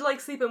 you should like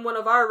sleep in one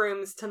of our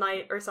rooms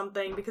tonight or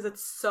something, because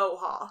it's so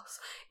hot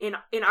in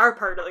our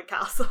part of the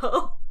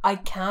castle. I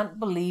can't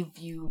believe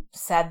you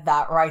said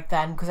that right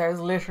then, because I was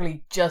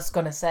literally just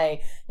going to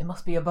say, it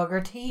must be a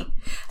bugger to heat.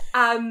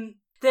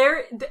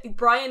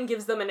 Brian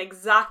gives them an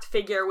exact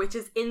figure, which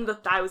is in the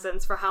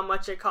thousands, for how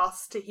much it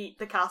costs to heat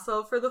the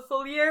castle for the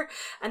full year,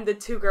 and the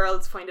two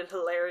girls find it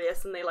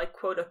hilarious, and they like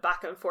quote it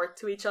back and forth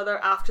to each other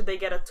after they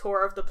get a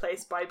tour of the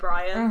place by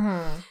Brian.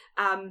 Mm-hmm.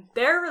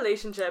 Their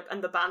relationship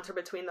and the banter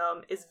between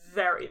them is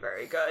very,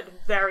 very good,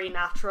 very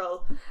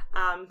natural.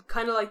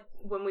 Kind of like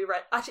when we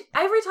read, actually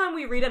every time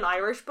we read an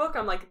Irish book,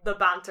 I'm like, the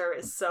banter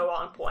is so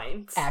on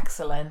point.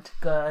 Excellent.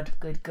 Good.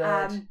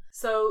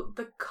 So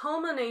the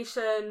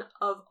culmination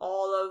of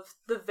all of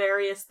the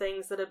various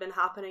things that have been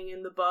happening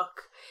in the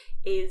book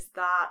is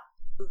that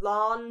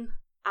Lon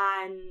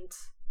and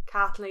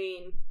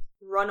Kathleen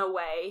run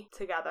away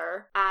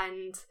together,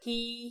 and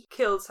he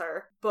kills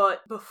her.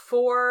 But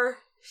before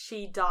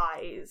she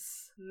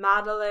dies,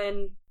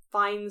 Madeline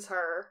finds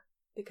her,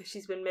 because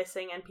she's been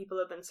missing and people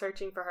have been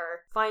searching for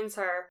her, finds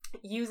her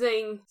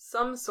using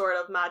some sort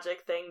of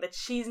magic thing that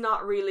she's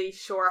not really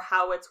sure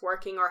how it's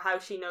working or how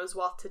she knows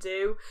what to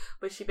do,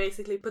 but she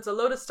basically puts a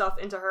load of stuff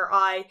into her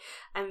eye,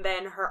 and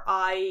then her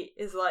eye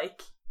is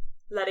like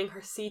letting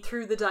her see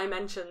through the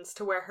dimensions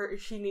to where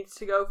she needs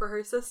to go for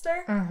her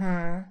sister.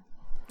 Mm-hmm.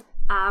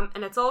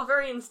 And it's all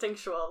very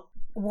instinctual.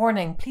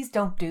 Warning, please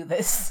don't do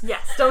this.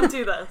 Yes, don't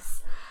do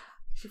this.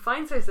 She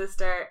finds her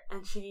sister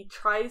and she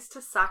tries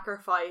to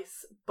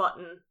sacrifice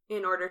Button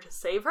in order to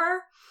save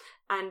her,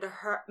 and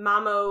her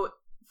Mamo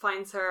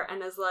finds her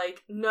and is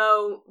like,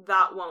 no,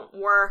 that won't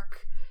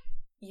work.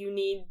 You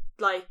need,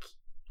 like,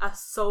 a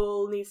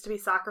soul needs to be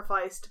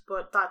sacrificed,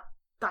 but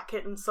that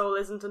kitten's soul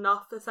isn't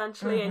enough,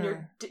 essentially, and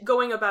you're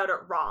going about it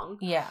wrong.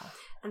 Yeah.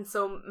 And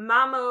so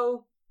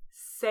Mamo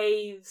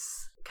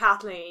saves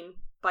Kathleen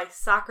by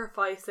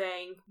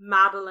sacrificing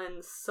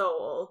Madeline's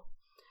soul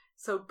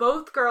So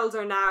both girls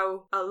are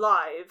now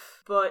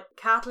alive, but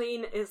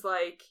Kathleen is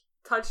like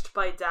touched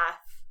by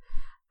death,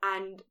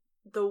 and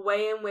the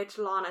way in which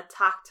Lon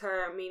attacked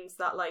her means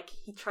that like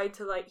he tried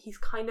to like, he's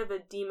kind of a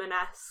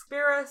demon-esque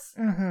spirit,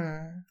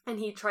 and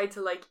he tried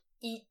to like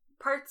eat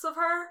parts of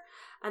her,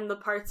 and the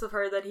parts of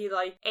her that he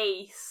like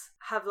ate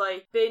have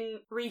like been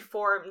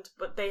reformed,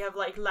 but they have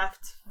like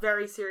left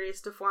very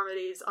serious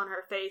deformities on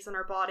her face and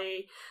her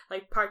body.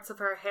 Like parts of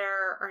her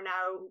hair are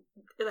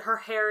now, her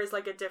hair is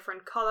like a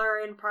different color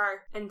in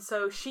part, and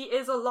so she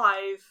is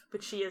alive,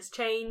 but she has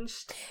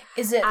changed.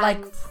 Is it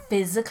like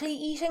physically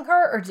eating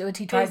her, or did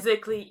he try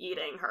physically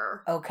eating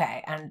her?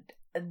 Okay, and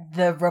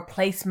the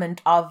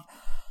replacement of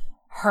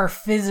her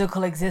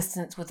physical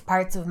existence with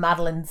parts of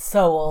Madeline's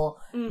soul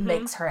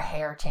makes her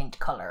hair change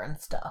color and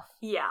stuff.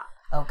 Yeah.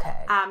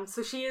 Okay.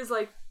 So she is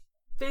like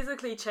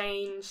physically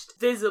changed,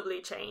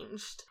 visibly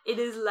changed. It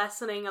is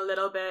lessening a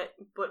little bit,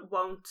 but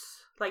won't,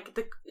 like,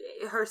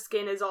 her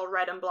skin is all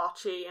red and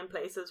blotchy in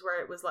places where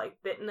it was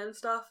like bitten and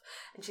stuff,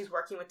 and she's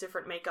working with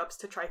different makeups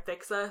to try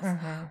fix this,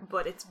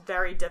 but it's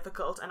very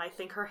difficult, and I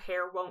think her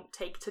hair won't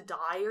take to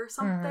dye or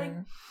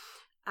something.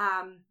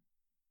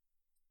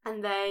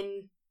 And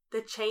then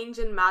the change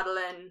in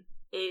Madeline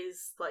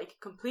is like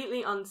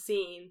completely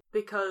unseen,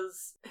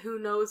 because who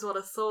knows what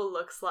a soul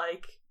looks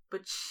like,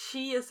 but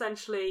she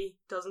essentially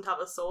doesn't have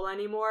a soul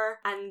anymore,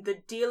 and the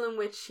deal in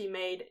which she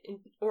made in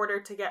order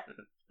to get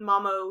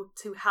Mamo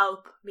to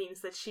help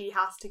means that she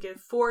has to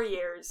give 4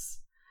 years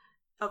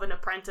of an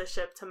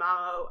apprenticeship to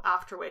Mamo,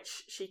 after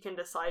which she can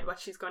decide what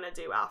she's going to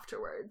do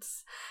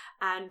afterwards,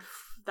 and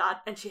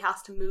she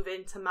has to move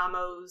into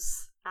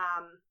Mamo's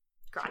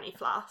granny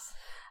flat.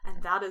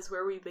 And that is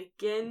where we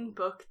begin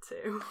book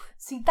 2.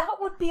 See, that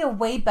would be a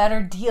way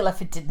better deal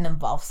if it didn't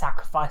involve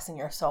sacrificing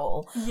your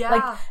soul. Yeah.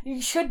 Like,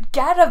 you should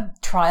get a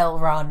trial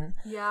run.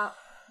 Yeah.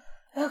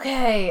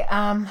 Okay,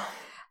 and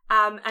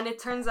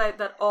it turns out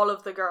that all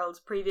of the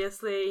girls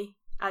previously,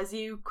 as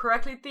you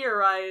correctly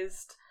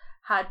theorized,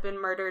 had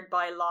been murdered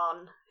by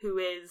Lon, who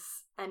is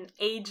an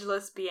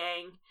ageless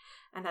being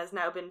and has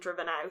now been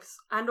driven out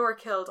and or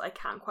killed, I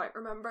can't quite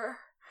remember,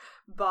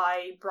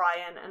 by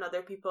Brian and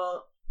other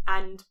people.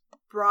 And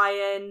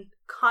Brian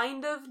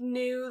kind of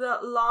knew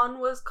that Lon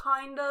was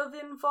kind of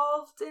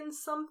involved in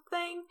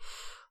something,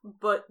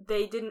 but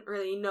they didn't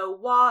really know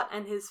what,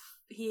 and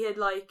he had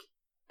like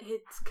his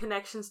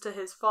connections to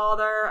his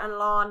father and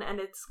Lon, and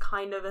it's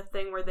kind of a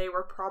thing where they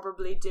were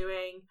probably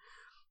doing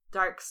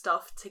dark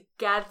stuff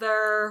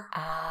together,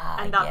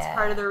 and that's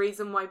part of the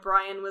reason why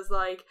Brian was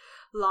like,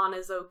 Lon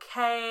is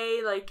okay,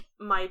 like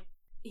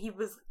he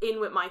was in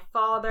with my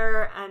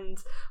father, and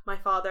my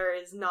father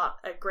is not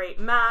a great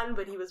man,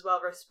 but he was well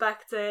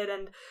respected,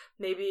 and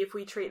maybe if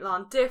we treat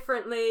Lon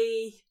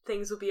differently,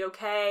 things will be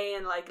okay,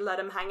 and like let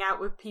him hang out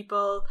with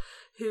people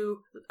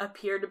who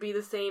appear to be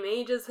the same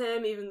age as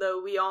him, even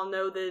though we all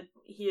know that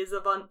he is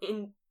of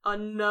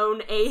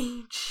unknown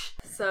age.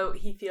 So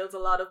he feels a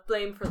lot of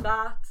blame for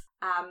that.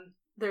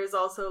 There's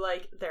also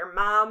like their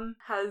mom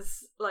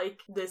has like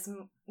this,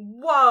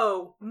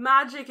 whoa,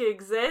 magic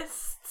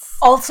exists.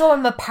 Also,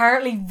 I'm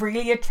apparently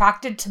really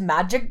attracted to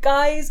magic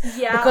guys.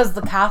 Yeah. Because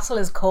the castle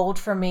is cold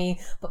for me,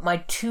 but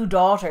my 2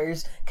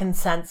 daughters can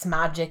sense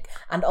magic,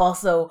 and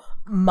also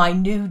my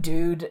new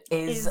dude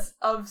is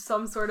of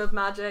some sort of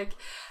magic.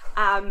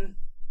 And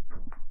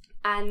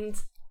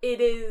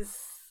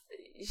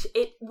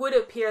it would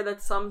appear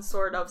that some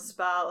sort of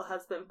spell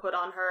has been put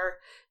on her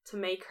to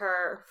make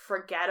her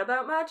forget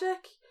about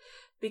magic,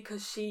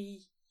 because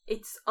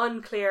it's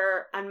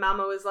unclear, and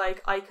Mamo is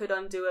like, I could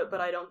undo it,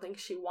 but I don't think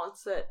she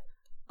wants it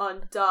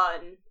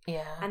undone.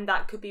 Yeah. And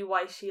that could be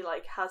why she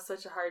like has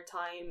such a hard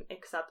time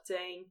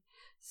accepting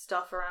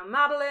stuff around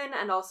Madeline,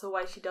 and also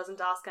why she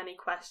doesn't ask any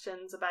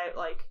questions about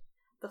like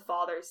the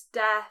father's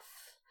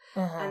death.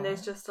 And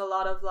there's just a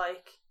lot of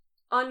like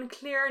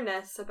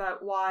unclearness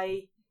about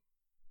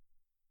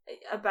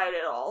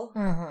it all.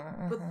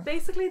 But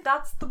basically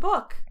that's the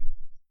book.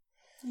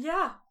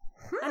 Yeah.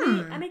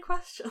 Any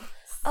questions?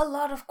 A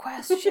lot of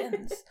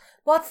questions.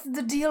 What's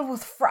the deal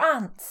with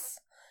France?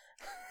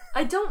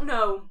 I don't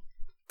know.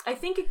 I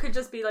think it could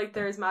just be like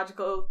there's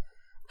magical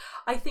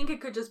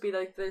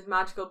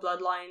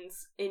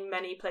bloodlines in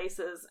many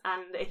places,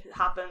 and it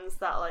happens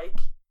that like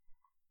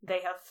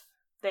they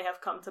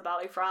have come to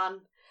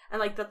Ballyfran,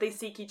 and like that they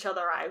seek each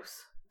other out.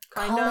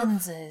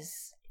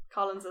 Collinses.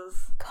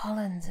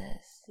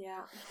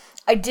 Yeah.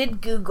 I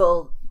did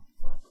Google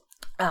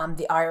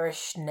the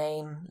Irish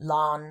name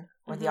Lon,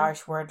 or the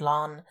Irish word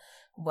Lon,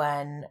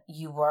 when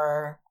you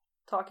were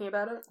talking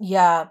about it.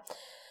 Yeah.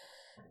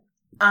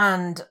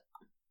 And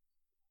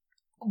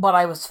what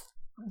I was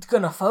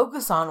gonna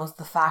focus on was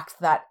the fact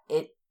that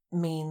it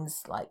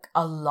means like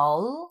a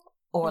lull,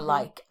 or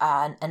like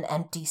an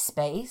empty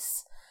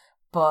space,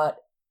 but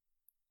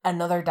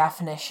another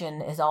definition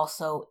is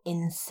also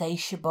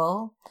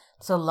insatiable.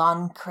 So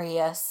Lon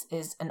Creus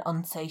is an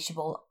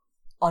unsatiable,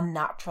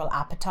 unnatural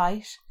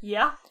appetite.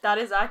 Yeah, that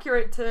is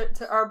accurate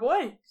to our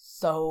boy.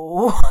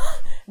 So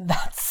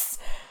that's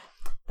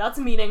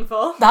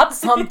meaningful. That's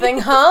something,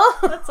 huh?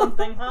 That's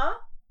something, huh?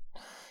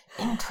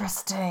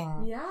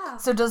 Interesting. Yeah.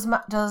 So does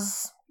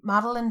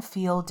Madeline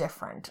feel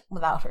different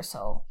without her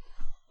soul?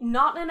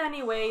 Not in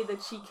any way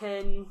that she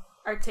can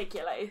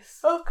articulate.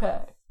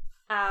 Okay.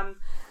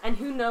 And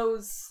who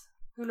knows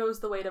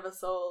the weight of a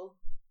soul?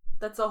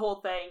 That's a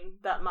whole thing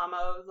that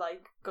Mamo,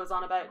 like, goes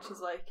on about.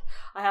 She's like,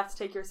 I have to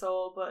take your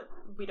soul, but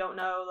we don't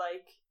know,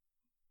 like,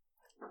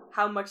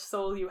 how much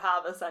soul you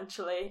have,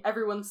 essentially.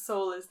 Everyone's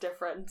soul is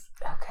different.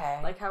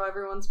 Okay. Like how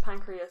everyone's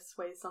pancreas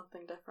weighs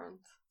something different.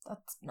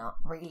 That's not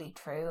really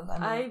true. I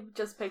mean, I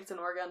just picked an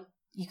organ.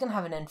 you can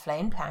have an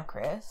inflamed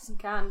pancreas. You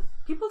can.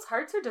 People's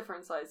hearts are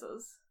different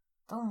sizes.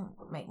 Don't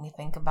make me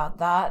think about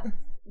that.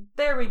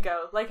 There we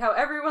go. Like how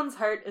everyone's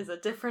heart is a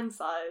different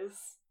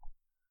size.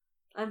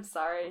 I'm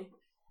sorry.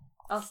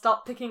 I'll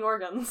stop picking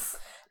organs.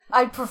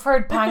 I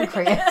preferred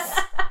pancreas.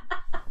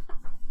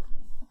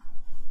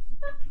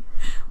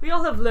 We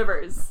all have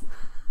livers.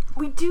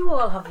 We do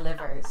all have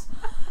livers.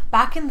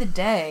 Back in the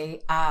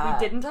day... We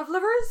didn't have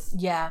livers?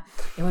 Yeah,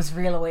 it was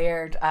real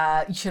weird.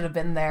 You should have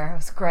been there. It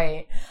was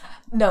great.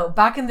 No,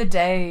 back in the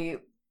day,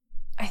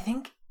 I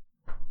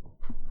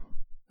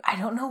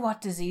don't know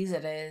what disease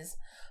it is,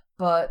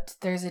 but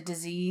there's a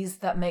disease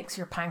that makes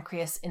your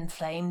pancreas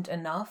inflamed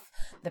enough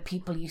that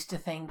people used to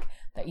think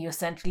that you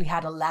essentially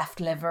had a left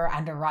liver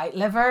and a right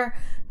liver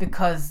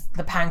because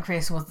the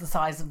pancreas was the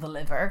size of the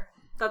liver.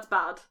 That's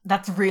bad.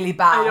 That's really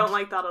bad. I don't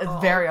like that at all.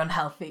 It's very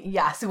unhealthy.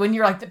 Yeah, so when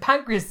you're like, the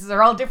pancreases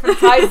are all different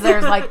sizes,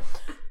 there's like,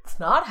 it's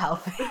not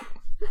healthy.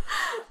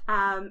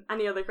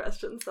 Any other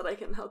questions that I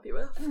can help you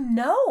with?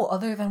 No,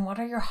 other than what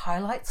are your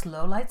highlights,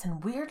 lowlights,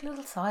 and weird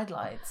little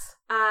sidelights?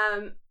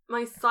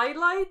 My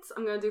sidelights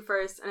I'm going to do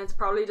first, and it's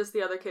probably just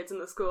the other kids in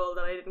the school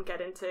that I didn't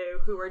get into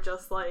who were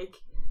just like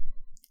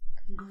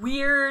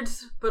weird,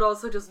 but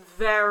also just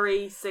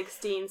very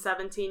 16,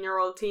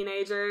 17-year-old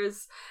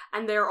teenagers.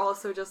 And they're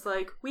also just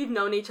like, we've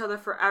known each other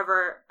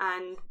forever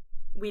and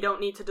we don't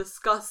need to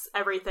discuss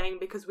everything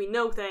because we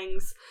know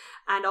things.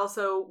 And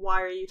also,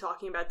 why are you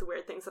talking about the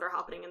weird things that are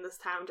happening in this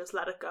town? Just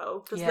let it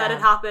go. Just let it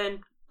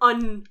happen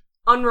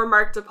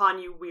unremarked upon,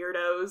 you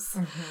weirdos.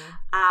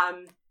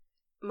 Mm-hmm.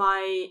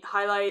 My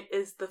highlight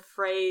is the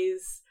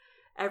phrase,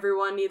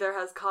 everyone either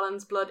has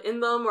Colin's blood in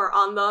them or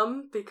on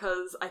them,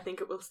 because I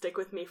think it will stick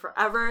with me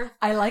forever.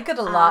 I like it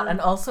a lot, and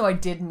also I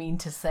did mean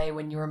to say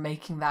when you were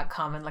making that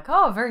comment, like,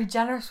 oh, very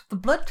generous with the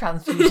blood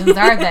transfusions,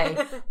 are they?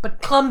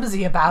 But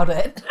clumsy about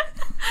it.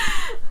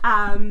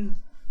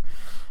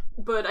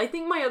 But I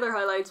think my other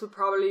highlights would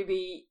probably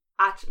be,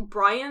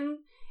 Brian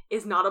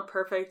is not a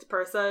perfect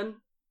person,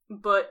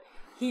 but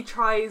he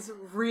tries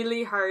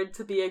really hard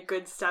to be a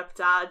good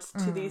stepdad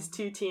to these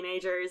two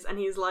teenagers, and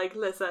he's like,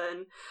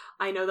 listen,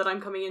 I know that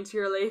I'm coming into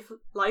your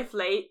life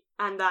late,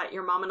 and that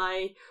your mom and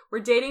I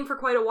were dating for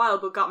quite a while,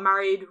 but got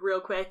married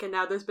real quick, and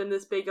now there's been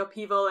this big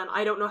upheaval, and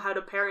I don't know how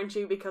to parent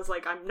you, because,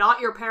 like, I'm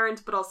not your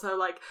parent, but also,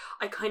 like,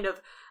 I kind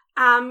of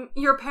am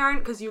your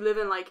parent, because you live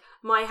in, like,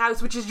 my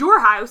house, which is your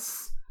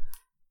house.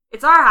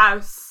 It's our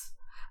house.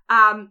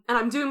 And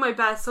I'm doing my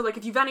best, so, like,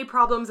 if you've any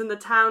problems in the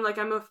town, like,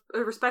 I'm a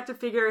respected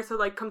figure, so,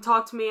 like, come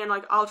talk to me, and,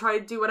 like, I'll try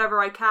to do whatever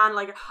I can.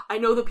 Like, I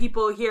know the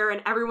people here,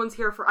 and everyone's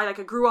here I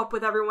grew up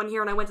with everyone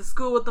here, and I went to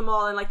school with them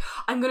all, and, like,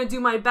 I'm gonna do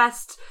my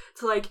best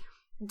to, like,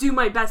 do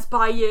my best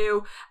by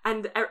you.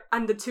 And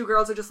the two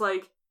girls are just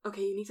like,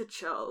 okay, you need to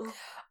chill.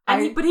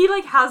 And he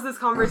like, has this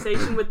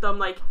conversation with them,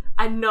 like,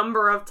 a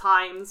number of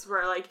times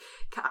where, like,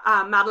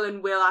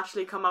 Madeline will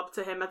actually come up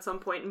to him at some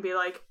point and be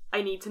like,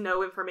 I need to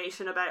know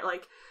information about,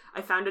 like,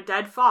 I found a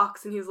dead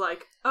fox, and he's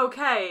like,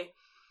 okay,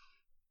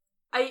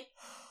 I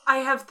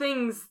have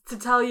things to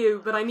tell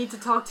you, but I need to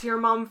talk to your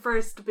mom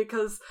first,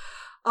 because,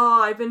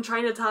 I've been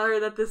trying to tell her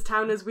that this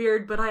town is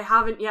weird, but I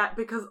haven't yet,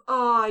 because,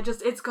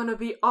 it's gonna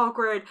be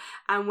awkward.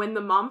 And when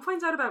the mom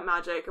finds out about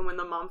magic, and when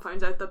the mom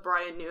finds out that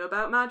Brian knew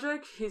about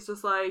magic, he's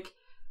just like,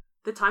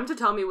 the time to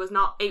tell me was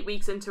not 8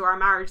 weeks into our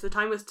marriage, the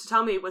time was to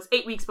tell me was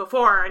 8 weeks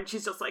before, and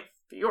she's just, like,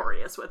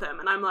 furious with him,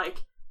 and I'm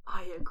like,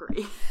 I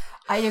agree.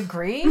 I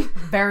agree,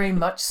 very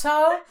much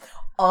so.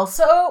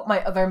 Also,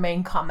 my other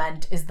main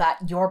comment is that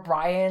your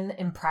Brian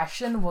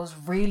impression was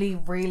really,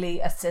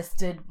 really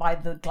assisted by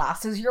the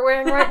glasses you're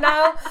wearing right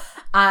now.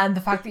 And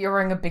the fact that you're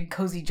wearing a big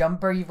cozy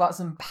jumper, you've got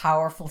some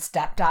powerful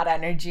stepdad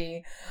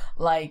energy.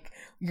 Like,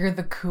 you're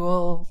the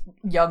cool,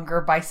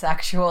 younger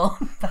bisexual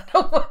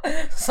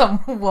that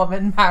some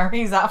woman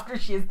marries after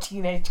she has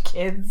teenage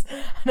kids.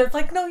 And it's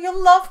like, no,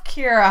 you'll love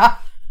Kira.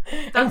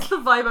 That's the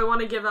vibe I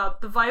want to give out.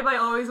 The vibe I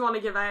always want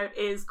to give out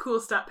is cool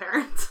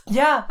step-parent.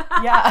 Yeah.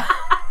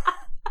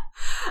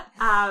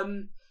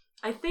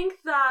 I think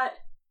that,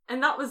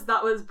 and that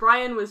was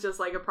Brian was just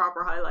like a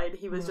proper highlight.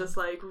 He was just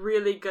like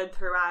really good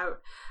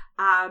throughout.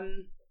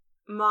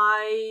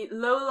 My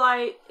low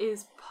light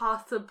is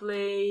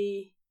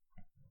possibly,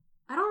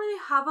 I don't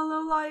really have a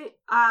low light.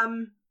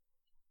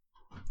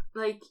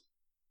 Like,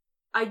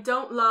 I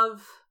don't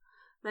love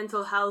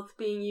mental health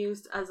being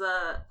used as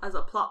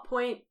a plot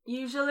point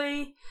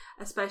usually,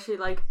 especially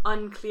like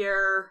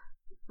unclear,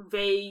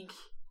 vague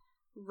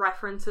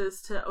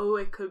references to,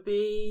 it could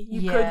be,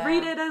 you could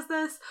read it as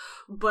this,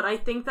 but I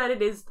think that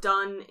it is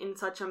done in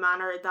such a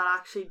manner that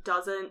actually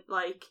doesn't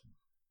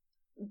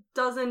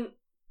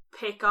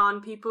pick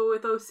on people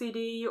with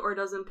OCD or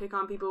doesn't pick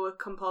on people with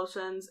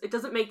compulsions. It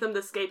doesn't make them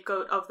the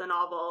scapegoat of the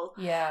novel.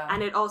 Yeah.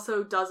 And it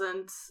also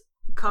doesn't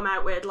come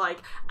out with like,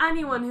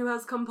 anyone who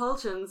has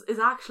compulsions is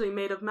actually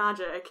made of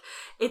magic.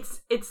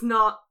 It's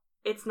not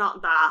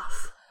that.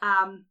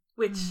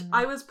 Which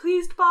I was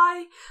pleased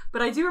by,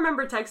 but I do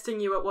remember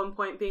texting you at one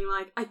point being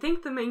like, I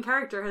think the main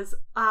character has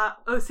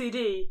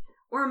OCD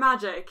or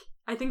magic.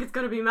 I think it's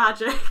going to be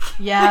magic.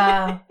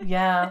 Yeah.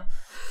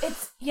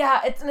 It's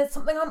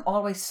something I'm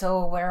always so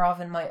aware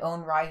of in my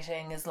own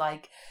writing, is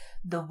like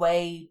the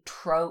way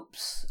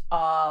tropes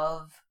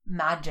of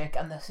magic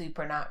and the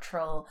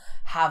supernatural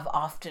have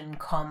often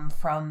come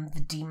from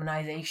the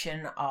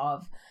demonization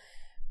of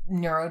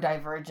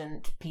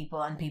neurodivergent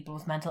people and people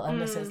with mental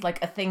illnesses.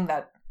 Like, a thing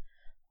that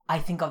I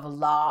think of a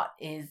lot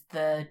is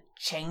the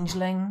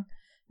changeling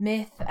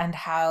myth, and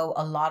how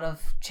a lot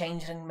of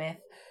changeling myth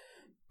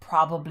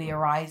probably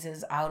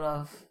arises out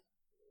of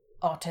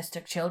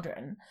autistic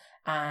children.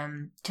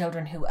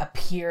 Children who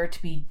appear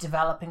to be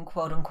developing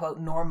quote unquote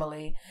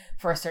normally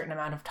for a certain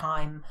amount of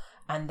time,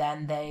 and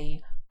then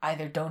they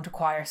either don't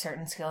acquire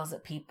certain skills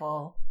that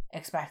people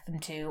expect them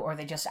to, or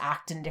they just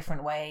act in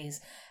different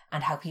ways,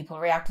 and how people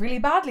react really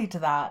badly to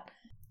that.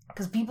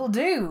 Because people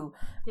do.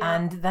 Yeah.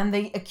 And then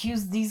they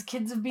accuse these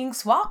kids of being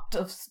swapped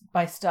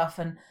by stuff.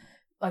 And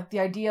like, the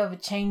idea of a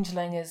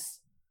changeling is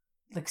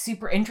like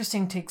super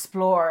interesting to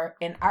explore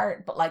in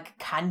art. But like,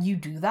 can you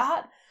do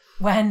that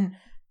when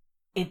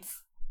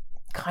it's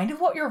kind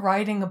of what you're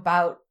writing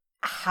about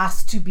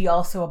has to be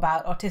also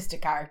about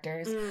autistic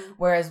characters?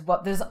 Whereas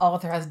what this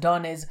author has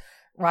done is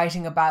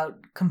writing about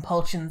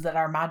compulsions that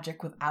are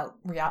magic without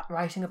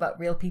writing about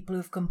real people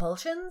who've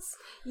compulsions.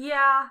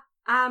 Yeah.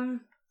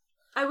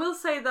 I will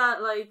say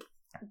that, like,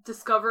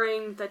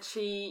 discovering that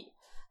she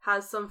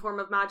has some form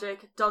of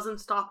magic doesn't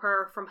stop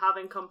her from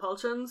having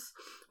compulsions,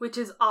 which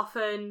is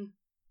often,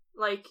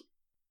 like,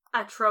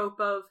 a trope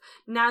of,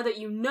 now that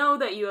you know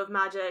that you have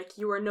magic,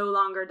 you are no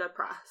longer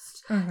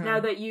depressed. Mm-hmm. Now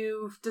that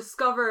you've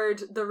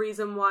discovered the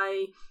reason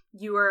why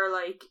you are,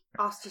 like,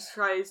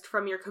 ostracized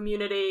from your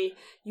community,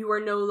 you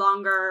are no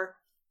longer...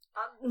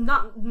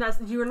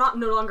 you are not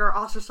no longer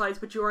ostracized,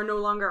 but you are no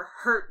longer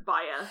hurt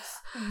by it.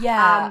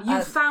 Yeah,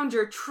 you've found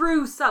your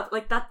true self.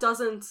 Like, that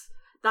doesn't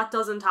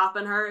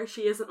happen her.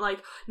 She isn't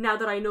like, now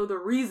that I know the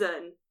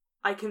reason,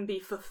 I can be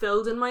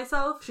fulfilled in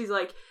myself. She's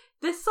like,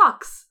 this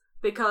sucks,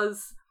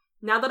 because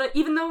now that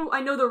even though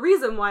I know the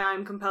reason why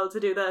I'm compelled to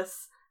do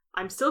this,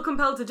 I'm still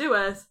compelled to do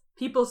it.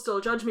 People still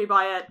judge me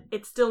by it.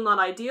 It's still not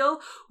ideal,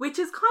 which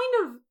is kind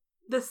of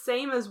the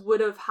same as would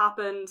have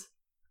happened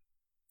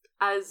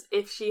as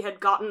if she had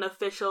gotten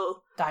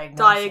official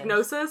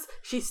diagnosis.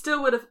 She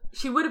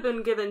would have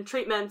been given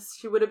treatments,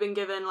 she would have been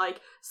given, like,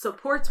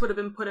 supports would have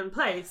been put in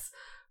place.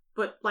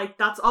 But, like,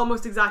 that's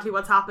almost exactly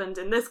what's happened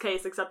in this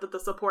case, except that the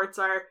supports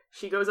are,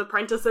 she goes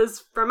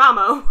apprentices for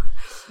Mamo.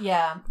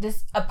 Yeah,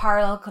 a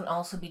parallel can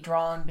also be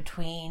drawn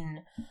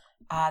between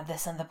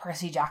this and the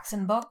Percy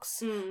Jackson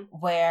books,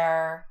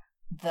 where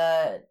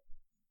the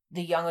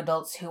young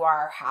adults who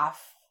are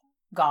half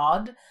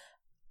god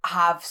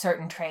have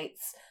certain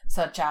traits,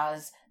 such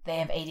as they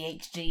have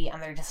ADHD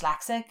and they're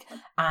dyslexic,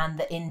 and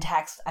the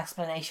in-text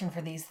explanation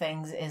for these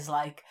things is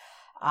like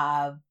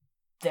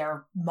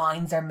their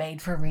minds are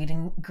made for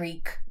reading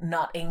Greek,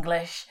 not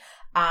English,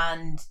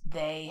 and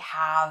they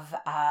have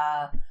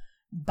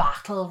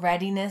battle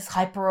readiness,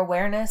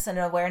 hyper-awareness, and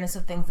awareness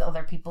of things that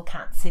other people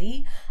can't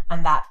see,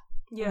 and that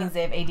means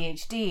they have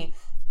ADHD.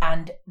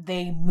 And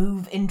they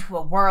move into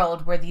a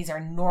world where these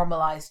are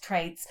normalized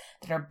traits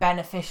that are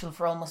beneficial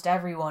for almost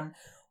everyone,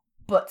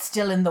 but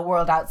still in the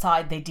world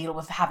outside they deal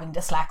with having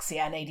dyslexia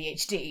and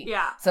ADHD.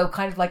 Yeah. So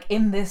kind of like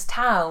in this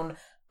town,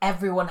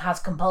 everyone has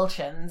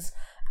compulsions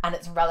and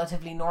it's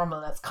relatively normal,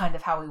 and that's kind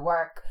of how we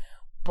work.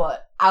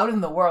 But out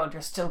in the world,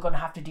 you're still going to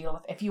have to deal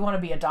with, if you want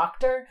to be a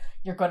doctor,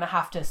 you're going to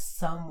have to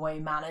some way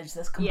manage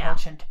this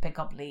compulsion to pick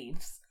up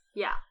leaves.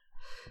 Yeah.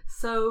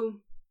 So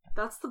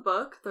that's the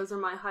book. Those are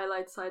my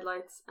highlights,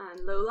 sidelights, and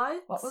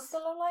lowlights. What was the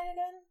lowlight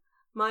again?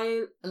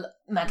 My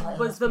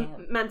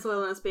mental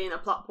illness being a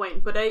plot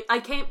point, but I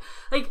came,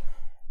 like,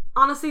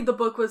 honestly, the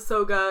book was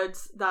so good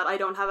that I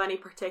don't have any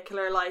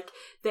particular,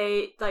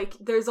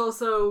 there's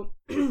also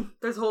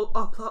there's a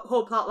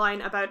whole plot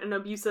line about an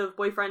abusive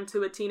boyfriend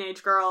to a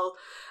teenage girl,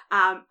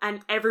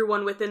 and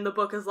everyone within the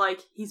book is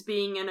like, he's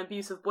being an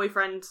abusive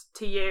boyfriend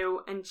to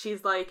you, and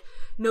she's like,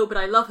 no, but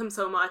I love him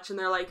so much, and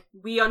they're like,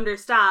 we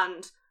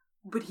understand,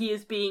 but he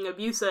is being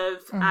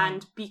abusive,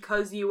 and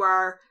because you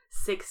are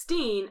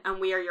 16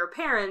 and we are your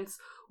parents,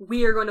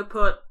 we are going to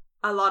put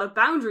a lot of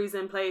boundaries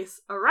in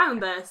place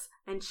around this,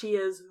 and she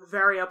is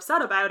very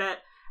upset about it,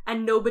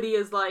 and nobody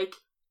is like,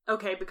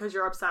 okay, because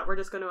you're upset, we're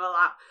just going to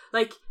allow,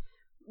 like,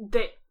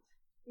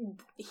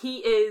 he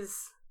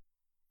is,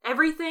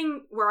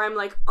 everything where I'm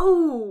like,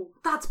 oh,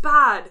 that's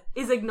bad,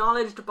 is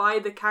acknowledged by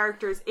the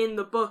characters in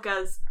the book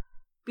as,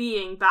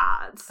 being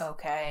bad.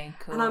 Okay,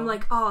 cool. And I'm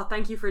like, oh,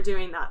 thank you for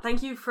doing that.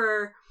 Thank you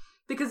for,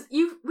 because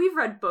we've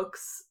read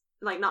books,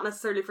 like not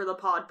necessarily for the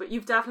pod, but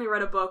you've definitely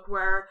read a book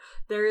where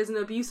there is an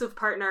abusive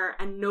partner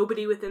and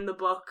nobody within the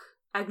book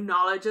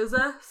acknowledges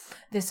it.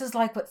 This is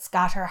like with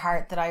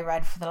Scatterheart that I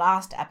read for the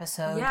last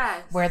episode,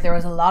 Yes. where there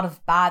was a lot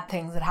of bad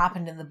things that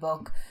happened in the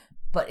book,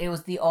 but it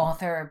was the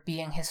author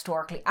being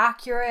historically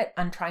accurate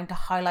and trying to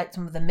highlight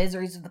some of the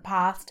miseries of the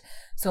past.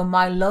 So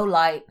my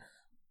lowlight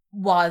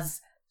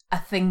was a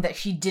thing that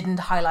she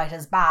didn't highlight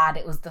as bad.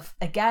 It was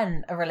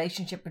again a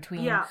relationship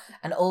between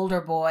an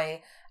older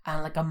boy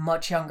and like a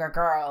much younger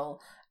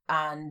girl,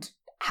 and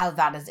how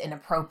that is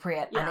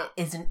inappropriate and it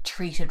isn't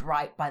treated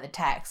right by the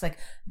text. Like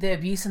the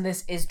abuse in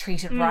this is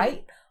treated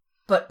right,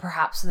 but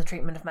perhaps the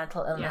treatment of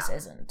mental illness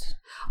isn't.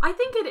 I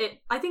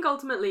think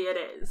ultimately it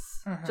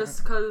is.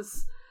 Just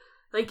because,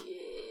 like,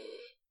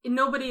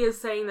 nobody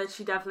is saying that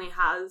she definitely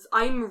has.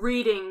 I'm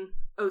reading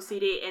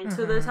OCD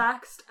into the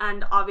text,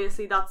 and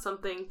obviously that's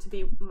something to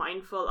be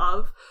mindful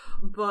of,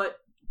 but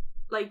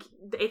like,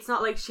 it's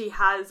not like she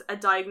has a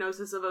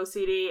diagnosis of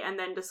OCD and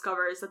then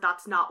discovers that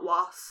that's not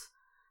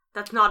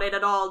it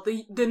at all.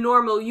 The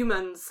normal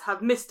humans have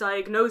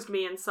misdiagnosed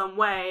me in some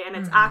way, and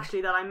it's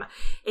actually that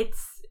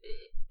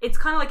it's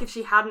kind of like if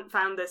she hadn't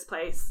found this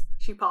place,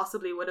 she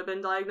possibly would have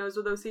been diagnosed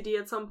with OCD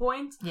at some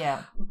point.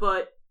 Yeah.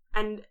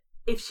 And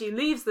if she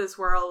leaves this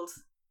world,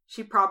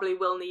 she probably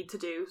will need to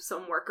do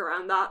some work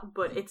around that,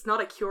 but it's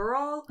not a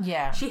cure-all.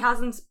 Yeah. She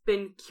hasn't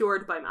been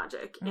cured by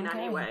magic in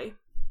any way.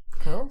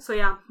 Cool. So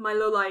yeah, my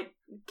low light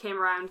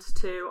came around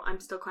to, I'm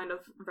still kind of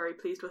very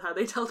pleased with how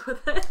they dealt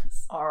with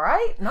this.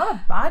 Alright, not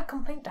a bad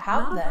complaint to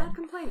have Not then. a bad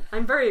complaint.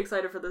 I'm very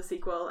excited for the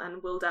sequel,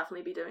 and we'll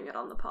definitely be doing it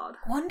on the pod.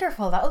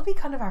 Wonderful, that will be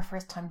kind of our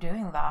first time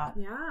doing that.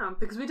 Yeah,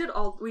 because we did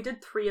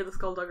 3 of the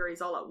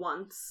Skullduggeries all at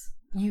once.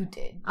 You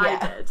did. I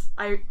did.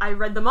 I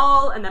read them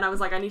all, and then I was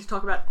like, I need to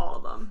talk about all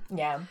of them.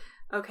 Yeah.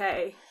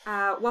 Okay,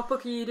 what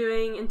book are you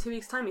doing in 2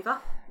 weeks' time,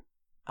 Aoife?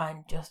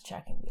 I'm just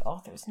checking the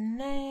author's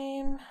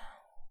name.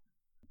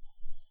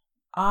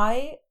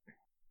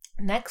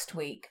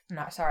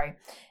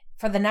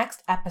 For the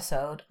next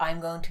episode, I'm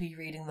going to be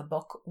reading the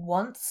book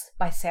Once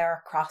by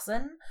Sarah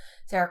Crossan.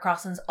 Sarah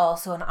Crossan's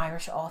also an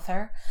Irish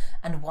author,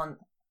 and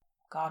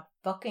God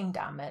fucking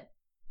damn it,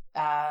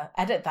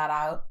 edit that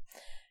out.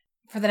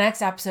 For the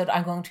next episode,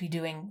 I'm going to be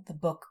doing the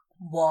book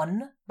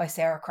One by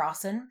Sarah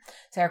Crossan.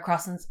 Sarah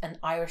Crossan's an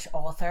Irish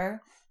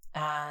author,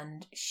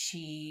 and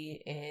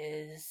she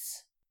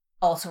is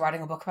also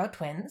writing a book about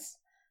twins.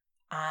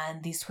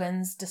 And these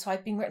twins,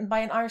 despite being written by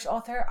an Irish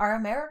author, are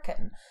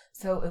American.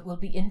 So it will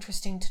be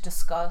interesting to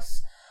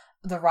discuss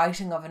the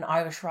writing of an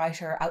Irish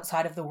writer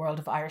outside of the world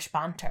of Irish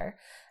banter.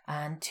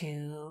 And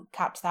to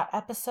catch that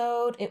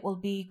episode, it will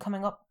be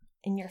coming up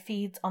in your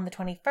feeds on the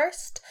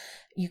 21st.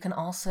 You can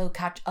also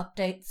catch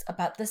updates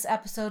about this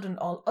episode and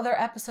all other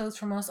episodes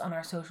from us on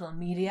our social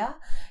media.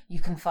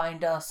 You can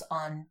find us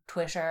on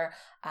Twitter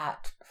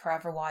at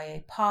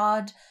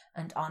ForeverYAPod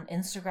and on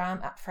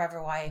Instagram at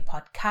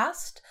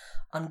ForeverYAPodcast,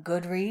 on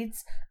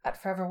Goodreads at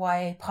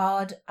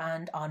ForeverYAPod,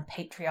 and on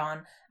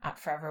Patreon at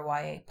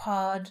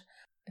ForeverYAPod.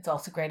 It's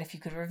also great if you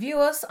could review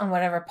us on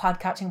whatever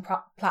podcatching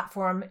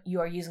platform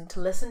you are using to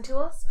listen to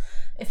us.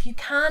 If you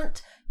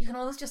can't, you can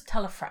always just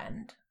tell a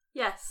friend.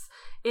 Yes,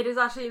 it is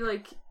actually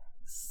like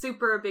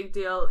super a big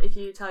deal if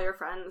you tell your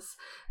friends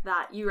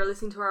that you are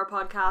listening to our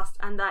podcast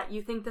and that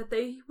you think that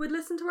they would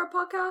listen to our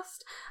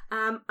podcast.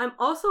 I'm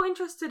also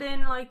interested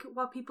in like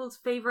what people's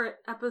favorite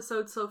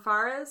episodes so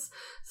far is,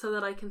 so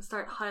that I can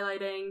start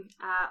highlighting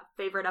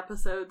favorite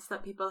episodes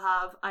that people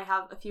have. I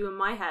have a few in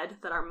my head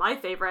that are my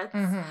favorites.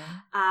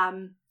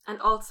 And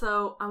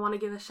also, I want to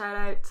give a shout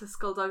out to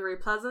Skullduggery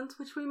Pleasant,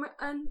 which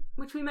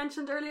we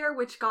mentioned earlier,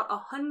 which got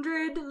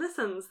 100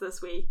 listens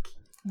this week.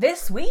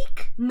 This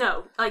week?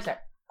 No, like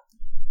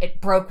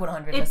it broke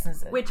 100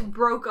 listens. Which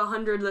broke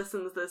 100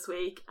 listens this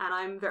week, and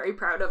I'm very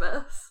proud of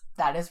it.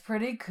 That is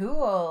pretty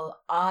cool.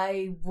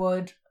 I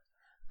would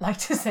like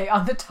to say,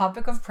 on the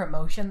topic of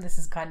promotion, this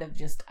is kind of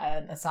just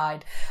an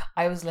aside.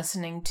 I was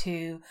listening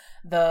to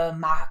the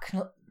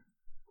McElroys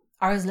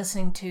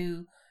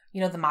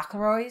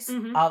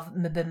of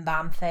Mabim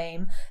Bam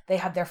fame. They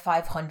had their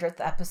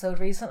 500th episode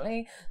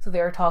recently, so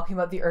they were talking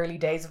about the early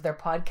days of their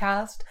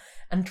podcast,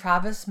 and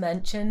Travis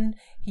mentioned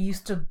he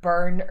used to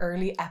burn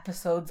early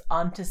episodes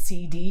onto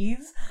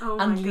CDs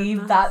and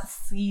leave that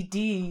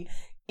CD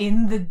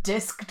in the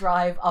disc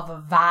drive of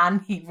a van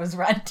he was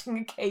renting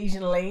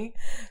occasionally,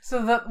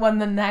 so that when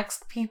the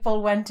next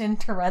people went in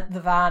to rent the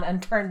van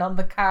and turned on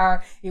the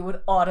car, it would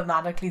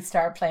automatically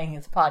start playing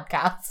his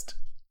podcast.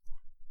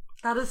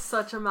 That is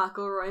such a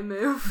McElroy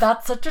move.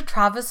 That's such a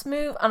Travis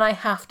move, and I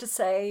have to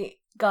say,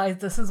 guys,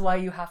 this is why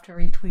you have to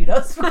retweet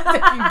us, because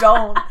if you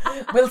don't,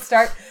 we'll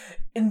start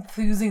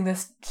enthusing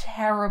this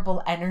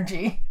terrible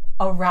energy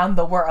around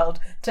the world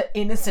to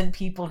innocent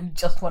people who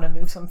just want to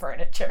move some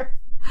furniture.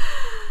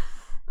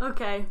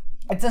 Okay.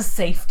 It's a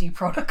safety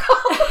protocol.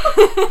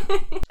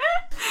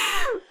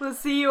 We'll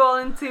see you all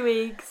in 2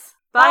 weeks.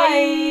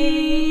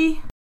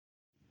 Bye!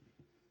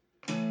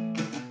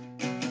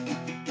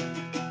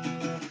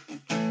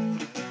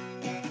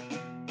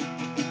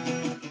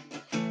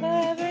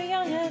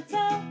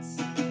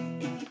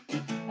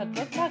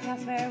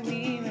 podcast where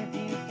we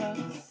review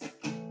books.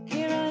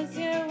 Kira's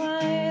your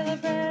wild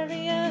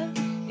librarian.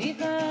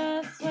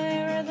 Eva,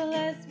 where are the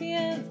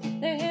lesbians?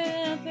 They're here to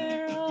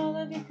answer all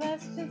of your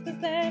questions, 'cause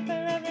they're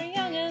forever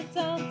young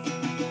adults.